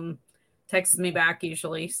calls and texts me back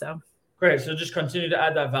usually. So great. So just continue to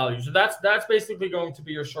add that value. So that's basically going to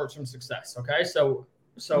be your short-term success. Okay. So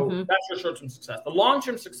that's your short-term success. The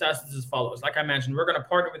long-term success is as follows. Like I mentioned, we're going to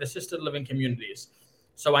partner with assisted living communities.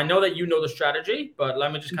 So I know that you know the strategy, but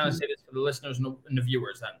let me just kind of say this for the listeners and the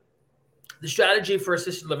viewers then. The strategy for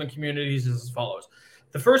assisted living communities is as follows.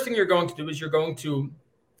 The first thing you're going to do is you're going to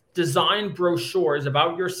design brochures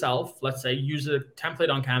about yourself. Let's say use a template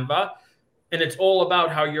on Canva. And it's all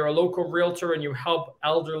about how you're a local realtor and you help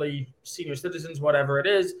elderly, senior citizens, whatever it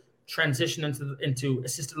is, transition into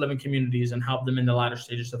assisted living communities and help them in the latter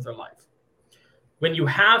stages of their life. When you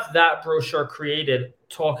have that brochure created,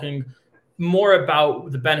 talking more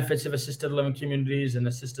about the benefits of assisted living communities and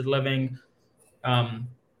assisted living,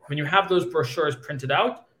 when you have those brochures printed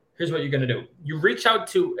out, here's what you're going to do. You reach out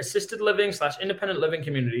to assisted living / independent living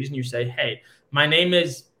communities and you say, hey, my name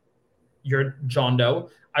is John Doe.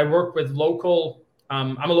 I work with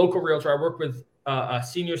I'm a local realtor. I work with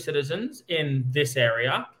senior citizens in this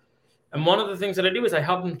area. And one of the things that I do is I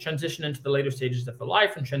help them transition into the later stages of their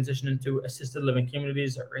life and transition into assisted living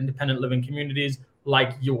communities or independent living communities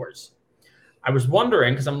like yours. I was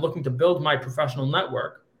wondering, because I'm looking to build my professional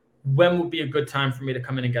network, when would be a good time for me to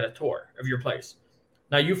come in and get a tour of your place?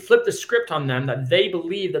 Now, you flip the script on them that they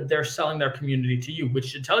believe that they're selling their community to you,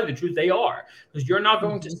 which, to tell you the truth, they are. Because you're not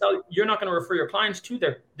going to refer your clients to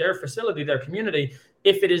their facility, their community,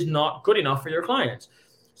 if it is not good enough for your clients.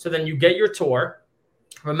 So then you get your tour.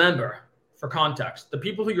 Remember, for context, the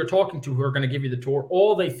people who you're talking to who are going to give you the tour,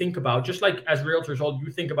 all they think about, just like as realtors, all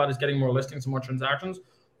you think about is getting more listings and more transactions.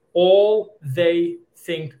 All they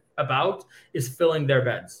think about is filling their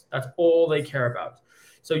beds. That's all they care about.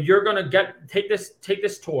 So you're going to take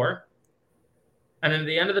this tour, and then at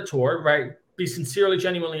the end of the tour, right, be sincerely,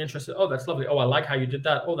 genuinely interested. Oh, that's lovely. Oh, I like how you did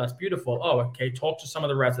that. Oh, that's beautiful. Oh, okay. Talk to some of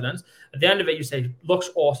the residents. At the end of it, you say,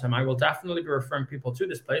 looks awesome. I will definitely be referring people to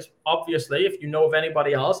this place. Obviously, if you know of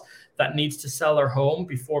anybody else that needs to sell their home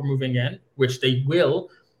before moving in, which they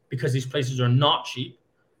will, because these places are not cheap.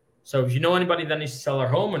 So if you know anybody that needs to sell their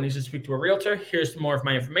home or needs to speak to a realtor, here's more of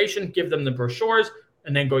my information. Give them the brochures,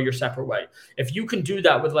 and then go your separate way. If you can do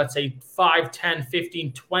that with, let's say, 5, 10,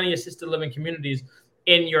 15, 20 assisted living communities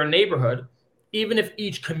in your neighborhood, even if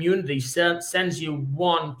each community sends you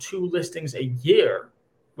 1, 2 listings a year,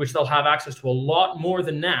 which they'll have access to a lot more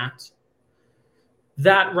than that,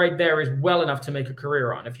 that right there is well enough to make a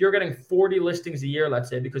career on. If you're getting 40 listings a year, let's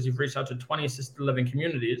say, because you've reached out to 20 assisted living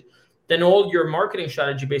communities, then all your marketing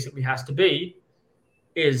strategy basically has to be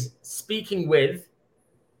is speaking with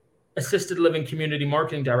assisted living community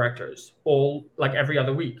marketing directors all like every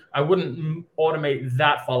other week. I wouldn't automate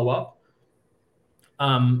that follow-up.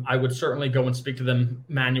 I would certainly go and speak to them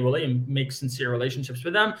manually and make sincere relationships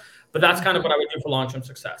with them. But that's kind of what I would do for long-term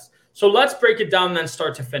success. So let's break it down then,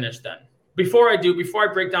 start to finish then. Before I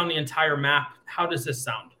break down the entire map, how does this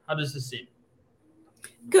sound? How does this seem?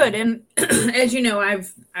 Good. And as you know,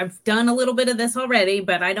 I've done a little bit of this already,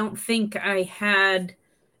 but I don't think I had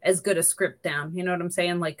as good a script down. You know what I'm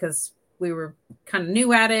saying? Like, because we were kind of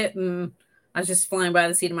new at it and I was just flying by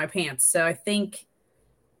the seat of my pants. So I think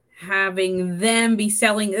having them be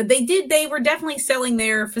selling, they were definitely selling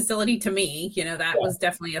their facility to me. That was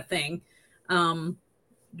definitely a thing.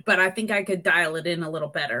 But I think I could dial it in a little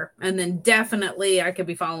better. And then definitely I could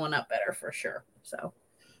be following up better for sure. So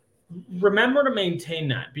remember to maintain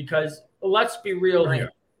that, because let's be real here.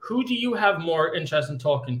 Who do you have more interest in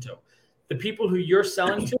talking to? The people who you're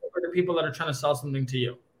selling to or the people that are trying to sell something to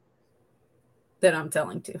you? That I'm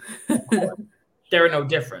selling to. They're no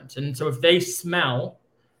different. And so if they smell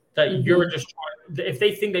that you're just if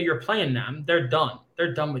they think that you're playing them, they're done.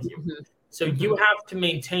 They're done with you. So you have to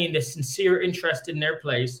maintain this sincere interest in their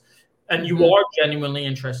place, and you are genuinely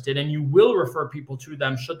interested, and you will refer people to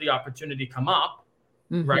them should the opportunity come up.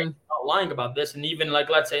 right? Not lying about this. And even like,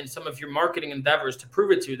 let's say in some of your marketing endeavors to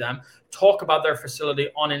prove it to them, talk about their facility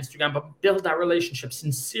on Instagram, but build that relationship,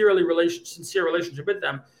 sincere relationship with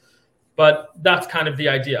them. But that's kind of the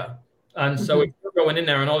idea. And so if you're going in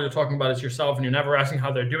there and all you're talking about is yourself and you're never asking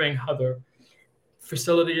how they're doing, how their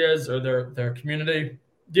facility is or their community.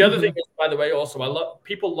 The other thing is, by the way, also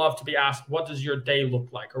people love to be asked, what does your day look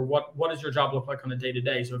like? Or what does your job look like on a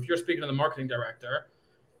day-to-day? So if you're speaking to the marketing director,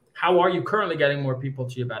 how are you currently getting more people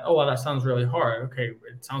to your event? Oh, well, that sounds really hard. Okay,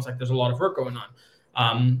 it sounds like there's a lot of work going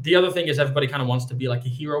on. The other thing is everybody kind of wants to be like a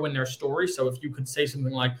hero in their story. So if you could say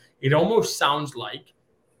something like, it almost sounds like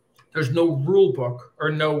there's no rule book or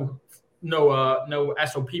no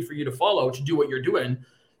SOP for you to follow to do what you're doing.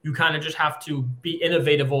 You kind of just have to be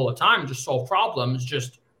innovative all the time, just solve problems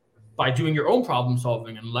just by doing your own problem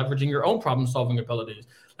solving and leveraging your own problem solving abilities.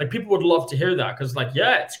 Like people would love to hear that because like,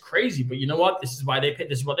 yeah, it's crazy, but you know what? This is what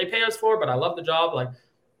they pay us for, but I love the job. Like,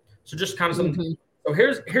 so just kind of something. So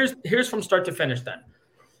here's from start to finish then.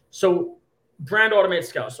 So brand, automate,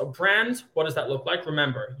 scale. So brand, what does that look like?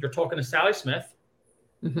 Remember, you're talking to Sally Smith.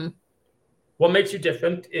 What makes you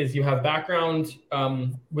different is you have background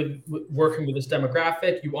with working with this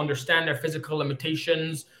demographic. You understand their physical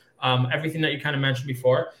limitations, everything that you kind of mentioned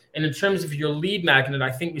before. And in terms of your lead magnet,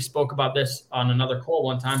 I think we spoke about this on another call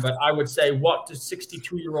one time, but I would say, what does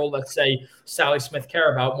 62-year-old, let's say, Sally Smith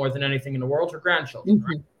care about more than anything in the world? Her grandchildren,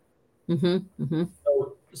 right?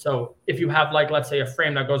 So if you have, like, let's say a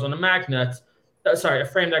frame that goes on a magnet,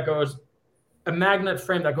 a magnet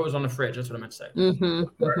frame that goes on the fridge. That's what I meant to say.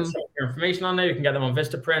 Your information on there, you can get them on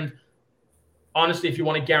Vistaprint. Honestly, if you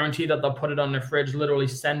want to guarantee that they'll put it on their fridge, literally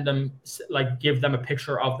send them, like, give them a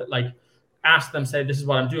picture of it, like, ask them, say, this is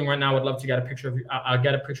what I'm doing right now. I'd love to get a picture of you. I'll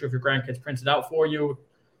get a picture of your grandkids printed out for you.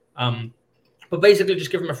 But basically, just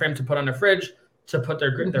give them a frame to put on their fridge, to put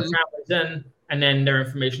their families in, and then their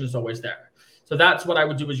information is always there. So that's what I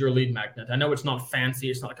would do as your lead magnet. I know it's not fancy.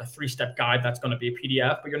 It's not like a 3-step guide that's going to be a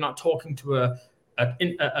PDF, but you're not talking to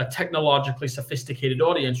a technologically sophisticated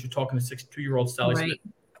audience. You're talking to 62-year-old Sally Smith.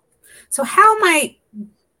 So how am I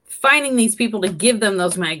finding these people to give them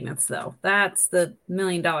those magnets, though? That's the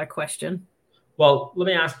million-dollar question. Well, let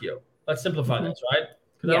me ask you. Let's simplify this, right?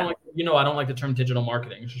 Because I don't like the term digital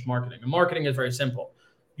marketing. It's just marketing. And marketing is very simple.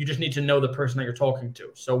 You just need to know the person that you're talking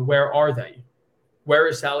to. So where are they? Where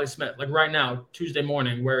is Sally Smith? Like right now, Tuesday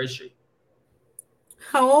morning, where is she?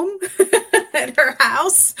 Home at her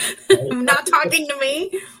house. Not talking to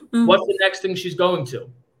me. What's the next thing she's going to?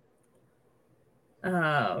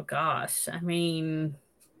 Oh, gosh. I mean,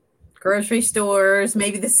 grocery stores,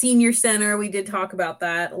 maybe the senior center. We did talk about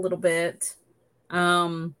that a little bit.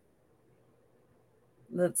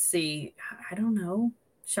 Let's see. I don't know.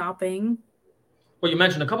 Shopping. Well, you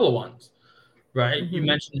mentioned a couple of ones, right? You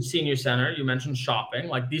mentioned the senior center. You mentioned shopping.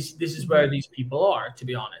 Like this is where these people are, to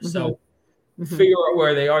be honest. So figure out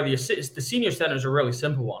where they are. The senior center is a really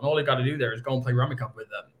simple one. All you got to do there is go and play Rummy Cup with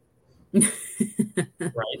them.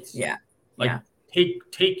 Right? Yeah. Like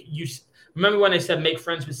take you. Remember when they said make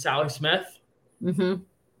friends with Sally Smith?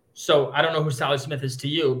 So I don't know who Sally Smith is to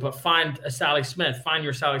you, but find your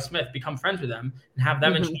Sally Smith, become friends with them, and have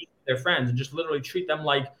them introduce their friends, and just literally treat them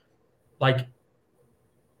like.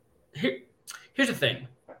 Here's the thing.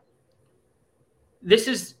 This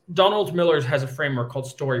is Donald Miller's has a framework called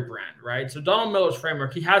Story Brand, right? So Donald Miller's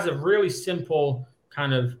framework, he has a really simple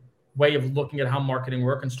kind of way of looking at how marketing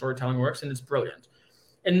works and storytelling works, and it's brilliant.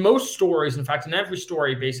 In most stories, in fact, in every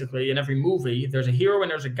story, basically, in every movie, there's a hero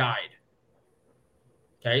and there's a guide.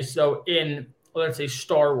 Okay, so in, let's say,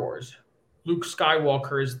 Star Wars, Luke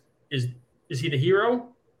Skywalker is he the hero?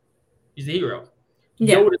 He's the hero.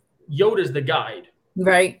 Yeah. Yoda's the guide.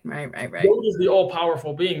 Right. Yoda's the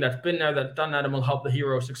all-powerful being that's been there, that's done that, and will help the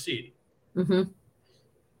hero succeed. So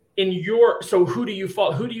who do you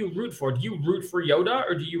follow? Who do you root for? Do you root for Yoda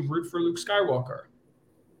or do you root for Luke Skywalker?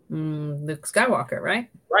 Luke Skywalker, right?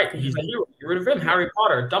 Right. He's the hero. You root for him. Harry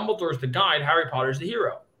Potter. Dumbledore's the guide. Harry Potter's the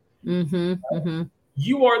hero.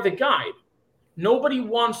 You are the guide. Nobody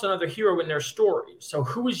wants another hero in their story. So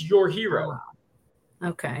who is your hero?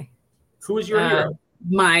 Okay. Who is your hero?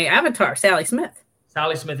 My avatar, Sally Smith.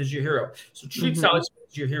 Sally Smith is your hero. So treat Sally Smith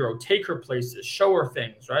as your hero. Take her places. Show her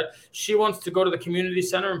things, right? She wants to go to the community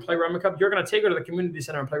center and play Rummy Cup. You're going to take her to the community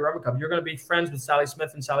center and play Rummy Cup. You're going to be friends with Sally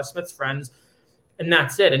Smith and Sally Smith's friends, and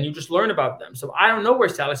that's it. And you just learn about them. So I don't know where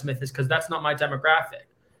Sally Smith is because that's not my demographic.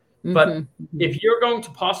 But if you're going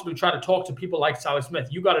to possibly try to talk to people like Sally Smith,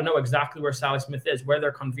 you got to know exactly where Sally Smith is, where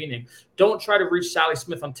they're convening. Don't try to reach Sally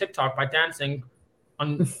Smith on TikTok by dancing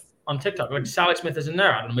on TikTok. Like Sally Smith isn't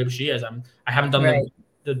there. I don't know. Maybe she is. I haven't done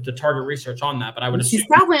the target research on that, but I would assume she's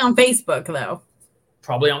probably on Facebook though.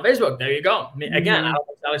 Probably on Facebook. There you go. I mean, again, I don't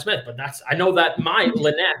know Sally Smith, but I know that my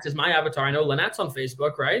Lynette is my avatar. I know Lynette's on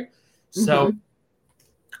Facebook, right? So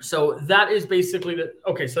that is basically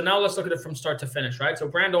okay. So now let's look at it from start to finish, right? So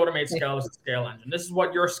brand automate scale is the scale engine. This is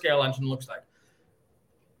what your scale engine looks like.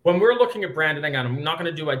 When we're looking at brand, and again, I'm not going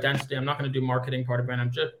to do identity. I'm not going to do marketing part of brand.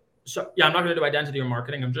 I'm not going to do identity or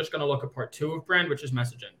marketing. I'm just going to look at part 2 of brand, which is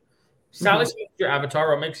messaging. Sally Smith, your avatar.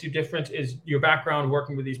 What makes you different is your background,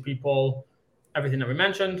 working with these people, everything that we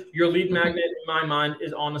mentioned. Your lead magnet, in my mind,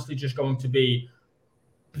 is honestly just going to be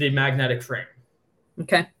the magnetic frame.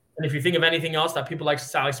 Okay. And if you think of anything else that people like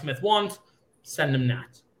Sally Smith want, send them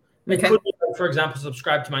that. Okay. It could be, for example,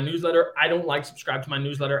 subscribe to my newsletter. I don't like subscribe to my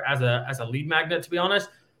newsletter as a lead magnet, to be honest.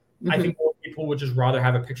 I think more people would just rather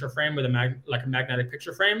have a picture frame with a magnetic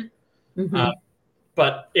picture frame.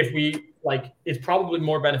 But if we it's probably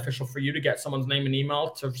more beneficial for you to get someone's name and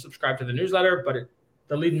email to subscribe to the newsletter, but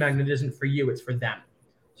the lead magnet isn't for you, it's for them.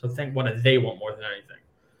 So think what do they want more than anything.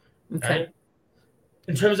 Okay.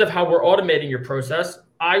 In terms of how we're automating your process,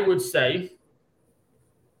 I would say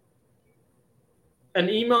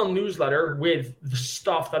an email newsletter with the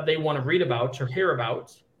stuff that they want to read about or hear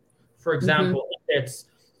about. For example, if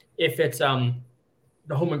it's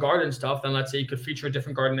the home and garden stuff, then let's say you could feature a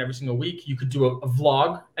different garden every single week. You could do a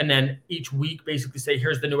vlog, and then each week basically say,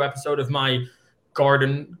 here's the new episode of my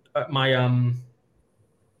garden, my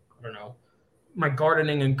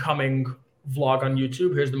gardening and coming vlog on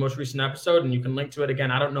YouTube. Here's the most recent episode, and you can link to it.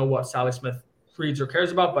 Again, I don't know what Sally Smith reads or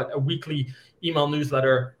cares about, but a weekly email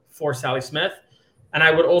newsletter for Sally Smith. And I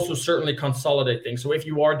would also certainly consolidate things. So if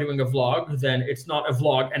you are doing a vlog, then it's not a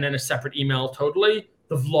vlog and then a separate email totally.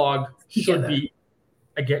 The vlog should be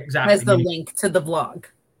exactly has the link to the vlog.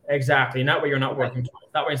 Exactly. And that way you're not working twice.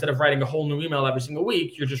 That way, instead of writing a whole new email every single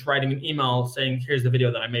week, you're just writing an email saying, here's the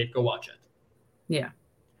video that I made, go watch it. Yeah.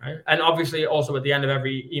 Right. And obviously also at the end of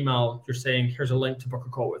every email, you're saying, here's a link to book a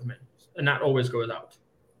call with me. And that always goes out.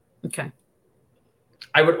 Okay.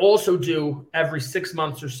 I would also do every 6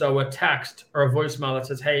 months or so a text or a voicemail that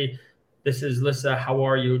says, hey, this is Lisa. How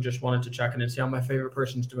are you? Just wanted to check in and see how my favorite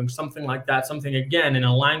person's doing. Something like that. Something, again, in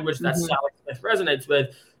a language that Sally Smith resonates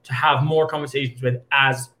with, to have more conversations with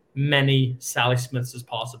as many Sally Smiths as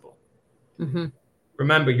possible.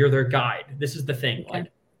 Remember, you're their guide. This is the thing. Okay.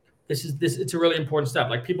 It's a really important step.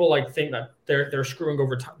 Like people think that they're screwing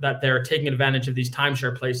over, that they're taking advantage of these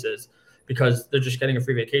timeshare places because they're just getting a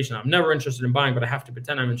free vacation. I'm never interested in buying, but I have to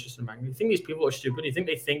pretend I'm interested in buying. You think these people are stupid? You think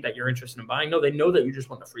they think that you're interested in buying? No, they know that you just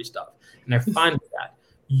want the free stuff, and they're fine with that.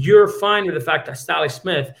 You're fine with the fact that Sally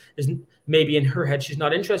Smith is maybe in her head, she's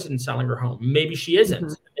not interested in selling her home. Maybe she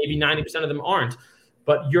isn't. Maybe 90% of them aren't.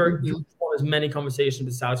 But you want as many conversations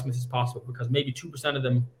with Sally Smith as possible because maybe 2% of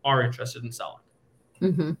them are interested in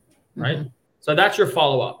selling. Right? So that's your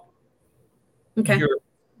follow-up. Okay.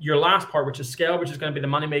 Your last part, which is scale, which is going to be the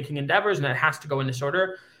money-making endeavors, and it has to go in this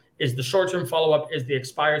order, is the short-term follow-up is the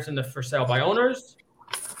expires and the for sale by owners.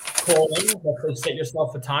 Calling, let's set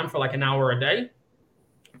yourself a time for like an hour a day.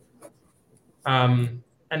 And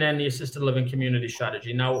then the assisted living community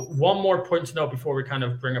strategy. Now, one more point to note before we kind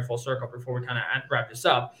of bring a full circle, before we kind of wrap this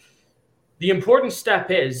up. The important step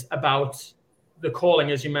is about the calling,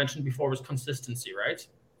 as you mentioned before, was consistency, right?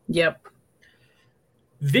 Yep.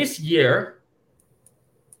 This year,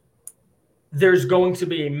 there's going to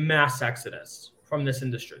be a mass exodus from this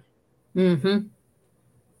industry.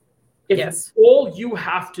 If all you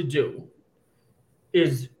have to do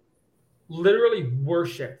is literally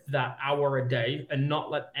worship that hour a day and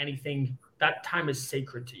not let anything, that time is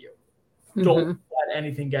sacred to you. Don't let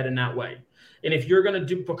anything get in that way. And if you're going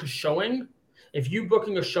to book a showing, if you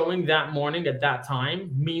booking a showing that morning at that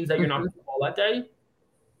time means that you're not going to call that day,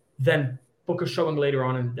 then book a showing later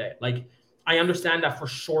on in the day. Like, I understand that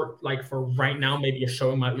for right now, maybe a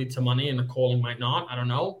showing might lead to money and a calling might not. I don't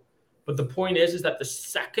know. But the point is that the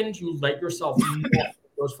second you let yourself get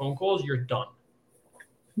those phone calls, you're done.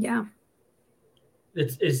 Yeah.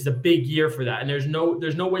 It's a big year for that. And there's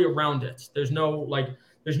no way around it. There's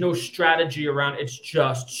no strategy around it. It's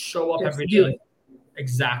just show up every day.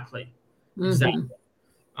 Exactly. Exactly.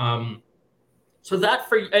 So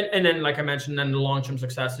that and then, like I mentioned, then the long-term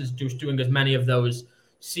success is doing as many of those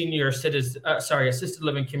assisted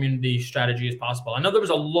living community strategy as possible. I know there was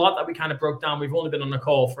a lot that we kind of broke down. We've only been on the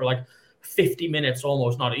call for like 50 minutes,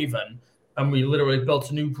 almost, not even. And we literally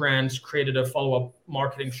built a new brand, created a follow-up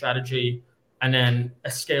marketing strategy, and then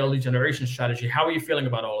a scale lead generation strategy. How are you feeling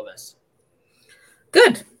about all of this?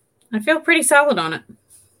 Good. I feel pretty solid on it.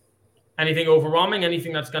 Anything overwhelming?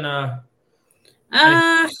 Anything that's going to...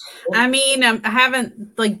 I mean, I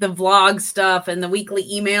haven't like the vlog stuff and the weekly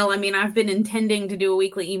email. I mean, I've been intending to do a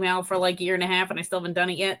weekly email for like a year and a half and I still haven't done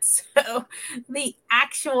it yet. So the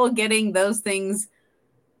actual getting those things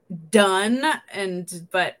done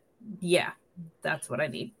but yeah, that's what I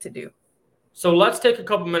need to do. So let's take a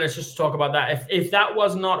couple minutes just to talk about that. If that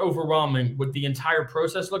was not overwhelming, would the entire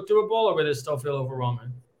process look doable, or would it still feel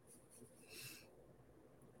overwhelming?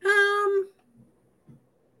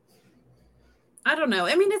 I don't know.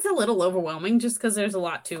 I mean, it's a little overwhelming just because there's a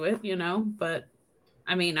lot to it, but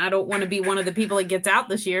I mean, I don't want to be one of the people that gets out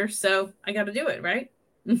this year, so I got to do it, right?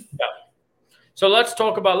 Yeah. So let's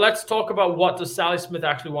talk about what does Sally Smith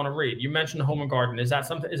actually want to read. You mentioned Home and Garden. Is that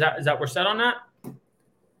something? Is that we're set on that?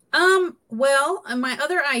 Well, my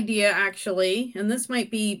other idea actually, and this might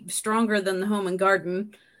be stronger than the Home and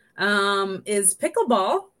Garden, is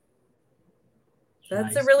pickleball.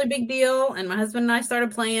 That's nice. A really big deal. And my husband and I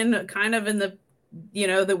started playing kind of in the,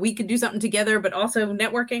 that we could do something together, but also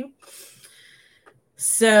networking.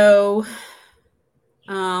 So,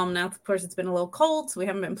 now of course it's been a little cold, so we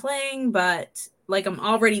haven't been playing, but like I'm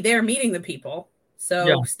already there meeting the people. So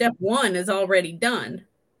yeah. Step 1 is already done.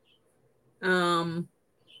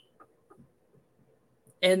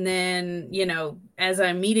 And then, as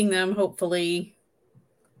I'm meeting them, hopefully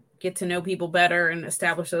get to know people better and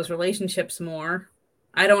establish those relationships more.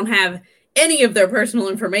 I don't have any of their personal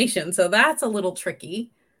information, so that's a little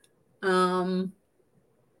tricky. Yeah.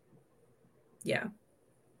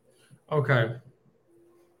 Okay.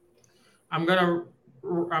 I'm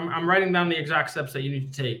writing down the exact steps that you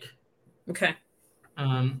need to take. Okay.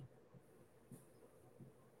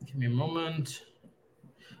 Give me a moment.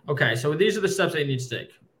 Okay, so these are the steps that you need to take.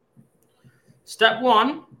 Step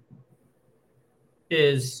 1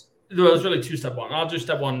 is, there's really 2 step 1. I'll do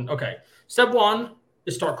step 1. Okay. Step 1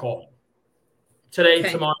 is start calling. Today,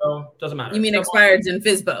 tomorrow, doesn't matter. You mean step expireds and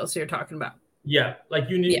FSBOs you're talking about? Yeah, like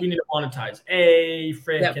we need to monetize a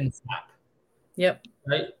freaking snap. Yep.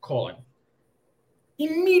 Right? Calling.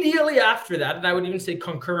 Immediately after that, and I would even say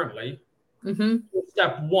concurrently,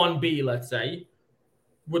 step 1B, let's say,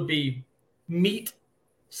 would be meet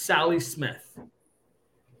Sally Smith.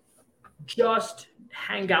 Just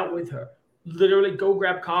hang out with her. Literally go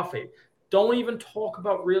grab coffee. Don't even talk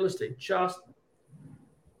about real estate.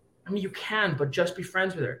 You can, but just be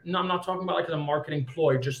friends with her. No, I'm not talking about like as a marketing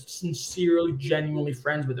ploy. Just sincerely, genuinely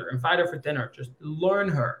friends with her. Invite her for dinner. Just learn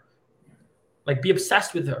her. Like be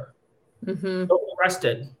obsessed with her. Don't be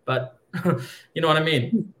arrested, but you know what I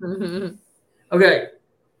mean? Okay.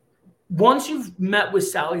 Once you've met with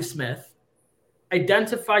Sally Smith,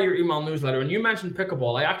 identify your email newsletter. And you mentioned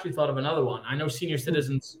pickleball. I actually thought of another one. I know senior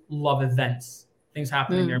citizens love events, things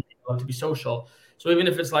happening there. They love to be social. So even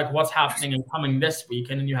if it's like what's happening and coming this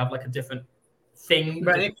week, and then you have like a different thing.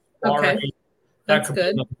 Right. Okay. That's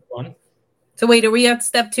good. One. So wait, are we at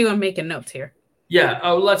step 2? I'm making notes here. Yeah.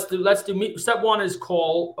 Oh, let's do meet. Step 1 is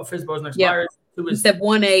call a FSBOs and expires. Yep. Step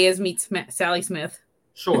 1A is meet Sally Smith.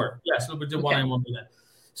 Sure. Yeah. So we'll do 1A and 1B then.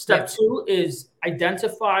 Step 2 is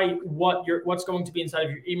identify what's going to be inside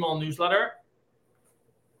of your email newsletter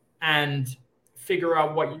and figure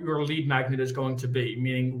out what your lead magnet is going to be,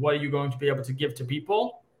 meaning what are you going to be able to give to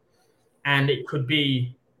people? And it could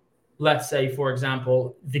be, let's say, for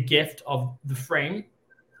example, the gift of the frame.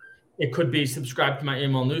 It could be subscribe to my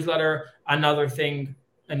email newsletter. Another thing,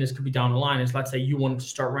 and this could be down the line, is let's say you wanted to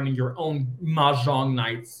start running your own mahjong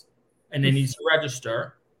nights and they need to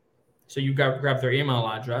register. So you grab their email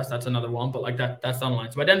address. That's another one, but like that's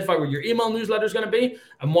online. So identify where your email newsletter is going to be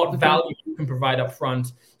and what value you can provide up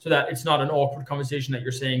front, so that it's not an awkward conversation that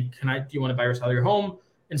you're saying, do you want to buy or sell your home?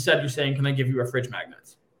 Instead, you're saying, can I give you a fridge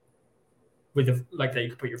magnet like that you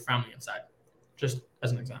can put your family inside, just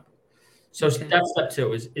as an example. So that's step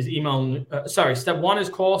 2 is email. Step 1 is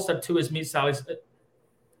call. Step 2 is meet Sally.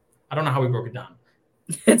 I don't know how we broke it down.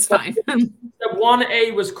 It's fine. Step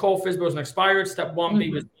 1A was call FSBOs and expired. Step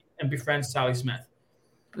 1B was and befriend Sally Smith.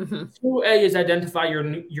 2A is identify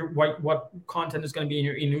your what content is going to be in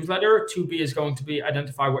your e-newsletter. 2B is going to be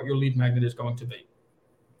identify what your lead magnet is going to be.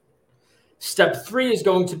 Step 3 is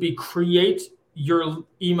going to be create your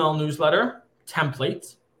email newsletter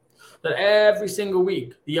template that every single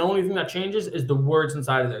week, the only thing that changes is the words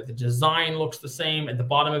inside of there. The design looks the same. At the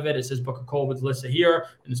bottom of it, it says book a call with Alyssa here,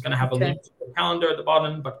 and it's going to have a link to the calendar at the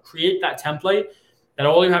bottom, but create that template. And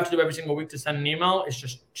all you have to do every single week to send an email is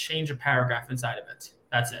just change a paragraph inside of it.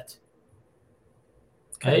 That's it.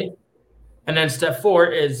 Okay. And then step 4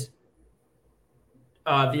 is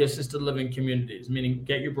the assisted living communities, meaning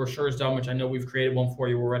get your brochures done, which I know we've created one for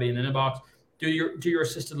you already in the inbox. Do your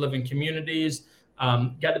assisted living communities,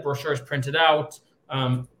 get the brochures printed out,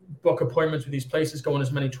 book appointments with these places, go on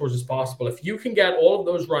as many tours as possible. If you can get all of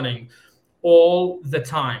those running all the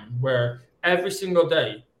time, where every single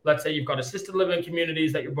day, let's say you've got assisted living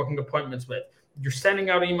communities that you're booking appointments with, you're sending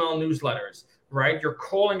out email newsletters, right? You're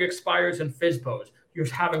calling expires and FISBOs. You're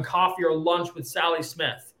having coffee or lunch with Sally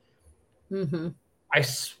Smith. Mm-hmm. I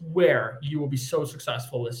swear you will be so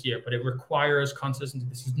successful this year, but it requires consistency.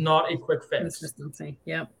 This is not a quick fix. Consistency.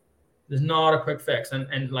 Yep. There's not a quick fix.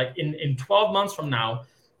 And like in 12 months from now,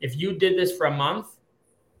 if you did this for a month,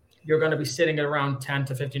 you're going to be sitting at around 10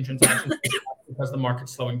 to 15 transactions because the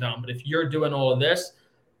market's slowing down. But if you're doing all of this,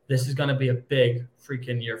 this is going to be a big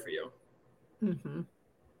freaking year for you. Mm-hmm.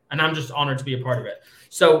 And I'm just honored to be a part of it.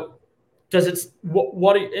 So does it,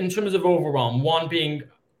 what in terms of overwhelm, one being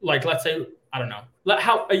like, let's say, I don't know,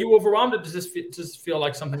 how are you overwhelmed, or does this feel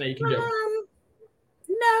like something that you can do?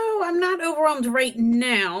 No, I'm not overwhelmed right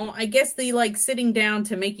now. I guess the like sitting down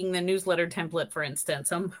to making the newsletter template, for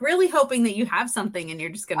instance, I'm really hoping that you have something and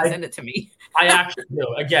you're just going to send it to me. I actually do.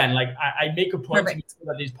 Again, like I make a point to make sure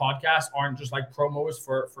that these podcasts aren't just like promos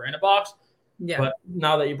for Inbox. Yeah. But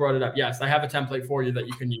now that you brought it up, yes, I have a template for you that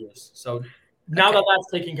you can use. So now that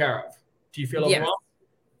that's taken care of, do you feel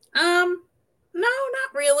overwhelmed? No,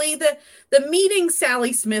 not really. The meeting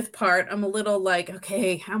Sally Smith part, I'm a little like,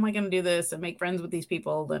 okay, how am I going to do this and make friends with these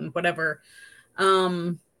people and whatever.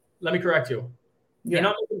 Let me correct you. You're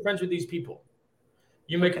not making friends with these people.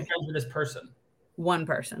 You're making friends with this person. One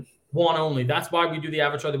person. One only. That's why we do the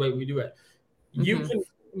avatar the way we do it. You can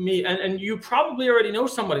meet, and you probably already know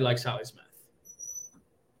somebody like Sally Smith.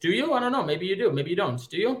 Do you? I don't know. Maybe you do. Maybe you don't.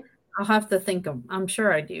 Do you? I'll have to think of. I'm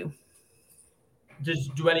sure I do.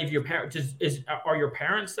 Do any of your parents? Are your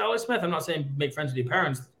parents Sally Smith? I'm not saying make friends with your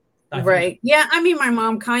parents. Right. Yeah. I mean, my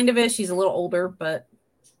mom kind of is. She's a little older, but.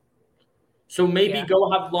 So maybe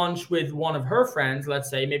go have lunch with one of her friends.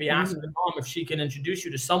 Let's say maybe ask her mom if she can introduce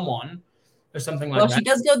you to someone or something like that. Well, she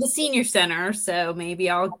does go to the senior center, so maybe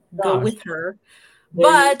I'll go with her.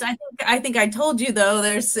 But I think I told you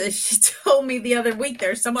though. She told me the other week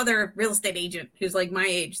there's some other real estate agent who's like my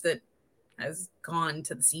age that has gone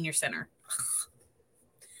to the senior center.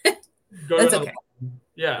 That's okay.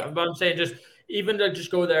 Yeah, but I'm saying just even to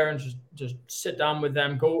just go there and just sit down with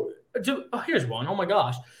them. Here's one. Oh my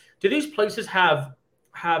gosh, do these places have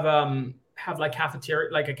like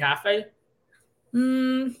cafeteria, like a cafe?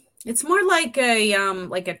 It's more like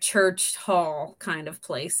a church hall kind of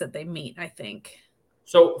place that they meet, I think.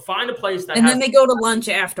 So find a place that, and then they go to lunch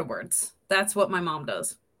afterwards. That's what my mom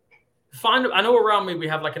does. I know around me we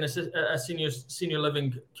have like a senior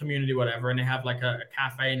living community, whatever, and they have like a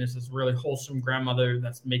cafe, and it's this really wholesome grandmother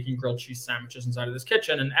that's making grilled cheese sandwiches inside of this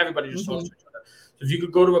kitchen, and everybody just talks to each other. So if you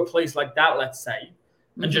could go to a place like that, let's say,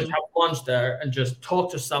 and just have lunch there and just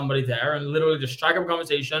talk to somebody there and literally just strike up a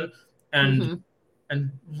conversation and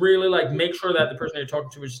really like make sure that the person you're talking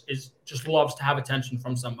to is just loves to have attention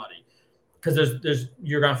from somebody, because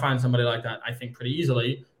you're gonna find somebody like that, I think, pretty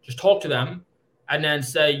easily. Just talk to them. And then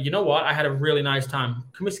say, you know what? I had a really nice time.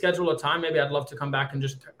 Can we schedule a time? Maybe I'd love to come back and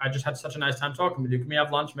I just had such a nice time talking with you. Can we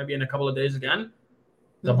have lunch maybe in a couple of days again?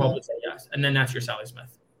 They'll probably say yes. And then that's your Sally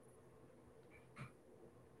Smith.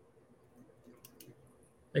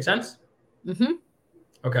 Make sense?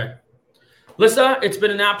 Okay. Lisa, it's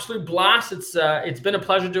been an absolute blast. It's been a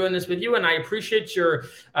pleasure doing this with you, and I appreciate your,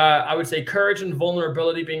 I would say, courage and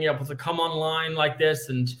vulnerability, being able to come online like this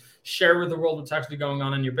and share with the world what's actually going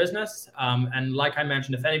on in your business. And like I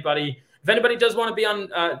mentioned, if anybody does want to be on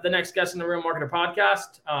the next guest in the Real Marketer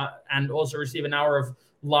podcast and also receive an hour of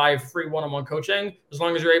live free one-on-one coaching, as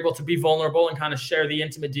long as you're able to be vulnerable and kind of share the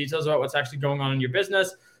intimate details about what's actually going on in your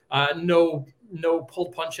business, no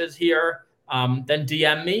pulled punches here, then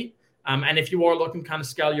DM me. And if you are looking to kind of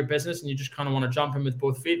scale your business and you just kind of want to jump in with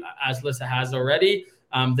both feet, as Lisa has already,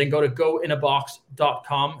 then go to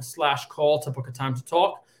goinabox.com/call to book a time to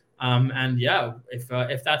talk. And yeah,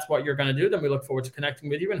 if that's what you're going to do, then we look forward to connecting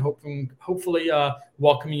with you and hopefully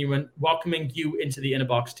welcoming you into the In a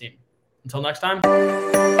Box team. Until next time.